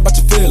up, don't care about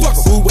your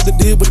feelings. Who what they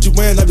did, what you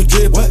wearin', I be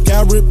drippin'.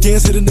 Can't rip,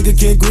 can't hit a nigga,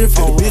 can't grip it.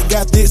 The bitch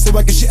got thick, so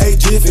I can she ate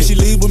jiffy. If she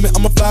leave with me,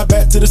 I'ma fly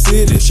back to the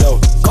city. Show.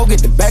 Go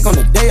get the bag on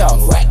the day off.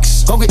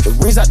 Racks. Go get the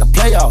rings out the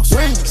playoffs.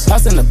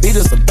 House in the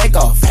beaters a bake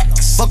off.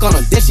 Fuck on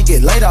her, then she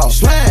get laid off.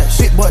 Smash.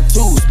 Big boy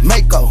twos,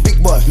 Mako.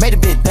 Big boy made a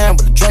bit down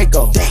with the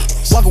Draco.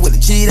 Walking with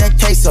the cheese, that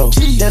queso.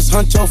 That's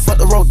Huncho, fuck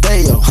the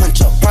Rodeo.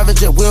 Huncho. Private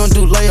jet, we don't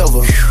do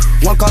layover.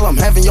 One call, I'm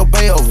having your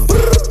bay over.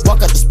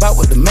 Walk out the spot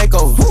with the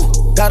makeover.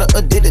 Got her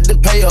addicted to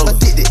payover.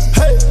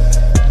 Hey.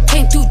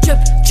 Came through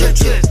drippin',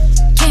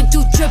 came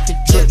through drippin',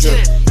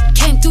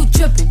 came through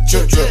drippin',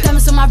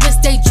 diamonds on my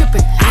wrist, they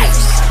drippin',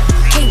 ice.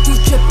 Came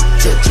through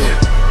drippin'.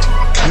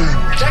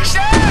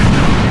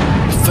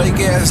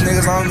 Fake ass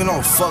niggas, I don't give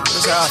no fuck.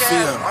 That's how I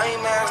feel.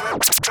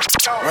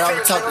 Around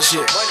and talk the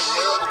shit.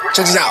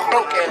 Check this out.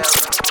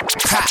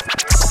 Ha.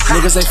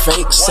 Niggas they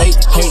fake, say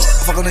hate.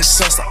 Fuck on this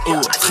sister,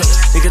 ooh.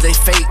 Niggas they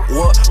fake,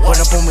 what? Run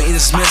up on me in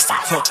this mister,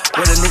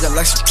 With a nigga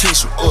like some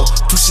tissue,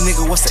 Pussy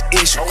nigga, what's the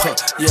issue,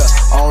 Yeah,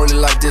 I don't really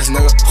like this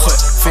nigga,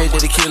 Fed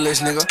that he kill this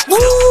nigga,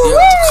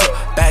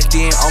 Yeah, back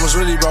then, I was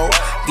really broke.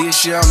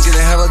 This year, I'm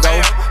getting hella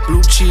dope.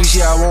 Blue cheese,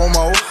 yeah, I want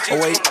more. Oh,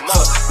 wait,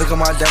 look at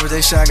my diamonds, they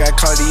shine. Got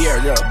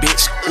Cartier, little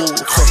bitch, ooh.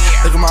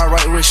 Look at my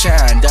right wrist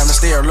shine. Diamond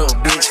stare, little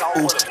bitch,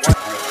 ooh.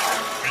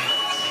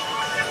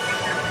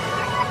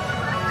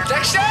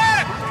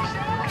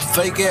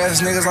 Fake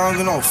ass niggas, I don't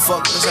give no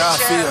fuck. That's how I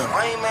feel.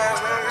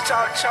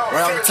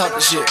 Right off the top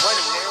of shit.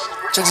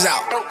 Check this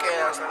out.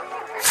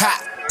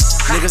 Ha!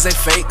 Niggas they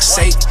fake,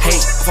 say,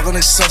 hate, fuck on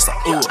this sister,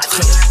 ooh.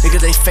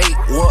 Niggas they fake,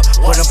 what?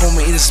 What up on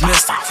me, it is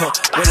mister,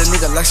 Where the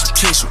nigga like some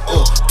tissue,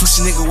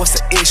 Pussy nigga, what's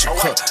the issue,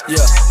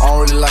 Yeah, I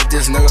don't really like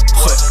this nigga,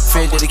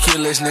 Fed did a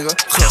kill this nigga,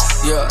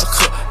 Yeah,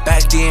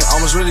 back then,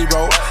 I was really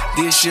broke.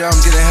 This year, I'm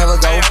getting hella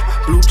dope.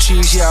 Blue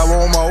cheese, yeah, I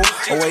want more.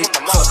 Oh, wait,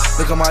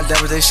 look at my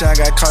diamonds, they shine,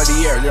 got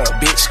Cartier, little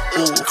bitch,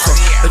 ooh.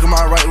 Look at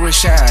my right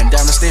wrist shine,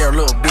 down the stair,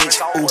 little bitch,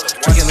 ooh.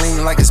 Drinking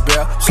lean like it's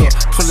bear,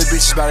 pull the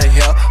bitches by the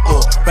hair,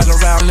 Back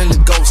around, little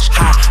ghost.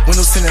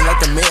 Windows tinted like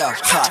the mail.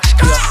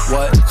 Yeah,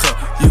 what?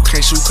 You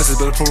can't shoot cause it's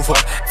bulletproof.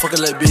 Fuck a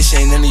little bitch,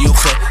 ain't none of you.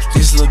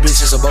 This little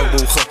bitch is a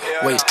bugaboo.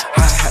 Wait,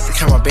 I had to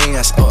count my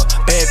bands up.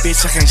 Bad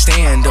bitch, I can't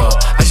stand up.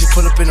 I just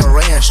put up in a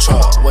range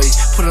truck. Wait,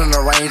 put it in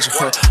a Ranger.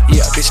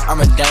 Yeah, bitch,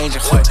 I'm a danger.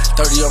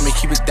 30 on me,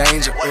 keep it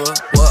danger.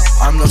 What?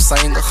 I'm no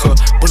singer.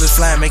 Bullets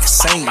flying, make it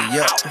sing.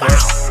 Yeah,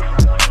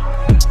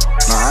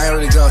 Nah, I ain't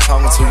really done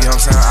talking to you, know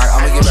what I'm saying?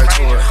 I'ma get back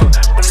to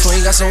it. So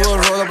you got some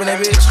wood roll up in that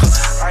bitch?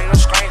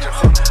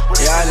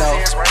 Yeah, I know.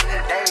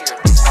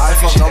 I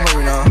fuck no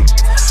money now.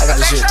 I got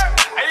this shit.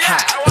 Ha!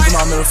 Look at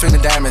my middle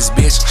finger diamonds,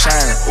 bitch,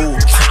 shining. Ooh,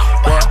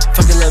 what?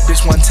 Fuck a little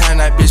bitch one time,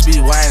 that bitch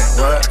be whining.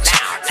 What?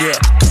 Yeah,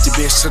 get the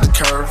bitch to the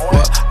curve.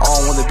 What? I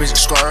don't want the bitch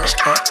to squirt.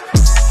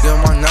 Get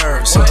on my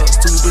nerves.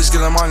 Stupid bitch get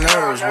on my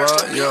nerves.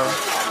 What? Yeah.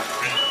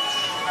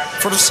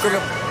 For the skirt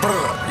up,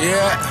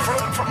 yeah.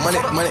 Money,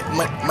 man.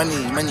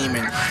 You know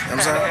what I'm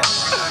saying?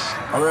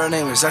 My real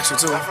name is extra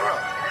too.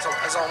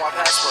 It's on my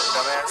passport,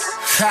 dumbass.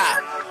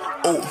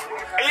 Ha! Oh,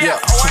 yeah.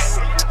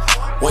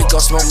 Wake up,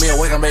 smoke me,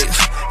 wake up, mate.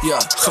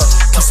 Yeah.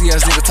 Pussy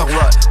ass nigga talk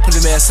what? Put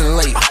him ass in the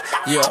lake.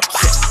 Yeah.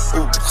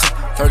 Ooh.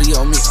 30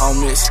 on me,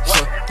 on miss.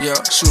 Yeah.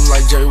 Shooting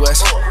like Jerry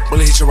West.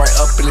 Bullet hit you right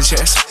up in the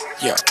chest.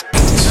 Yeah.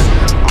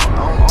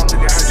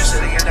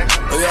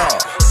 Oh yeah.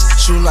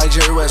 Shooting like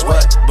Jerry West,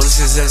 what? Bullets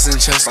his ass in the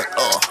chest like, You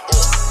know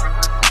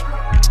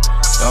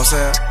what I'm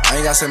saying? I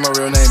ain't gotta say my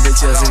real name,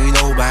 bitch ass nigga. You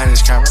know who behind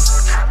this camera?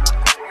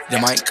 The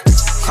mic.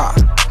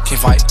 Can't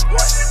fight.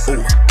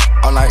 Ooh.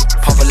 All night.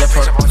 Pop a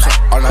leopard.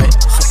 All night.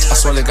 I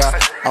swear to God.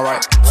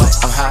 Alright.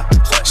 I'm high.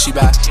 She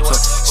bad.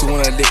 She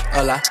wanna dick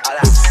a lot.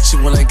 She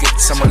wanna get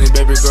somebody,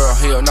 baby girl.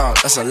 Hell no,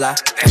 that's a lie.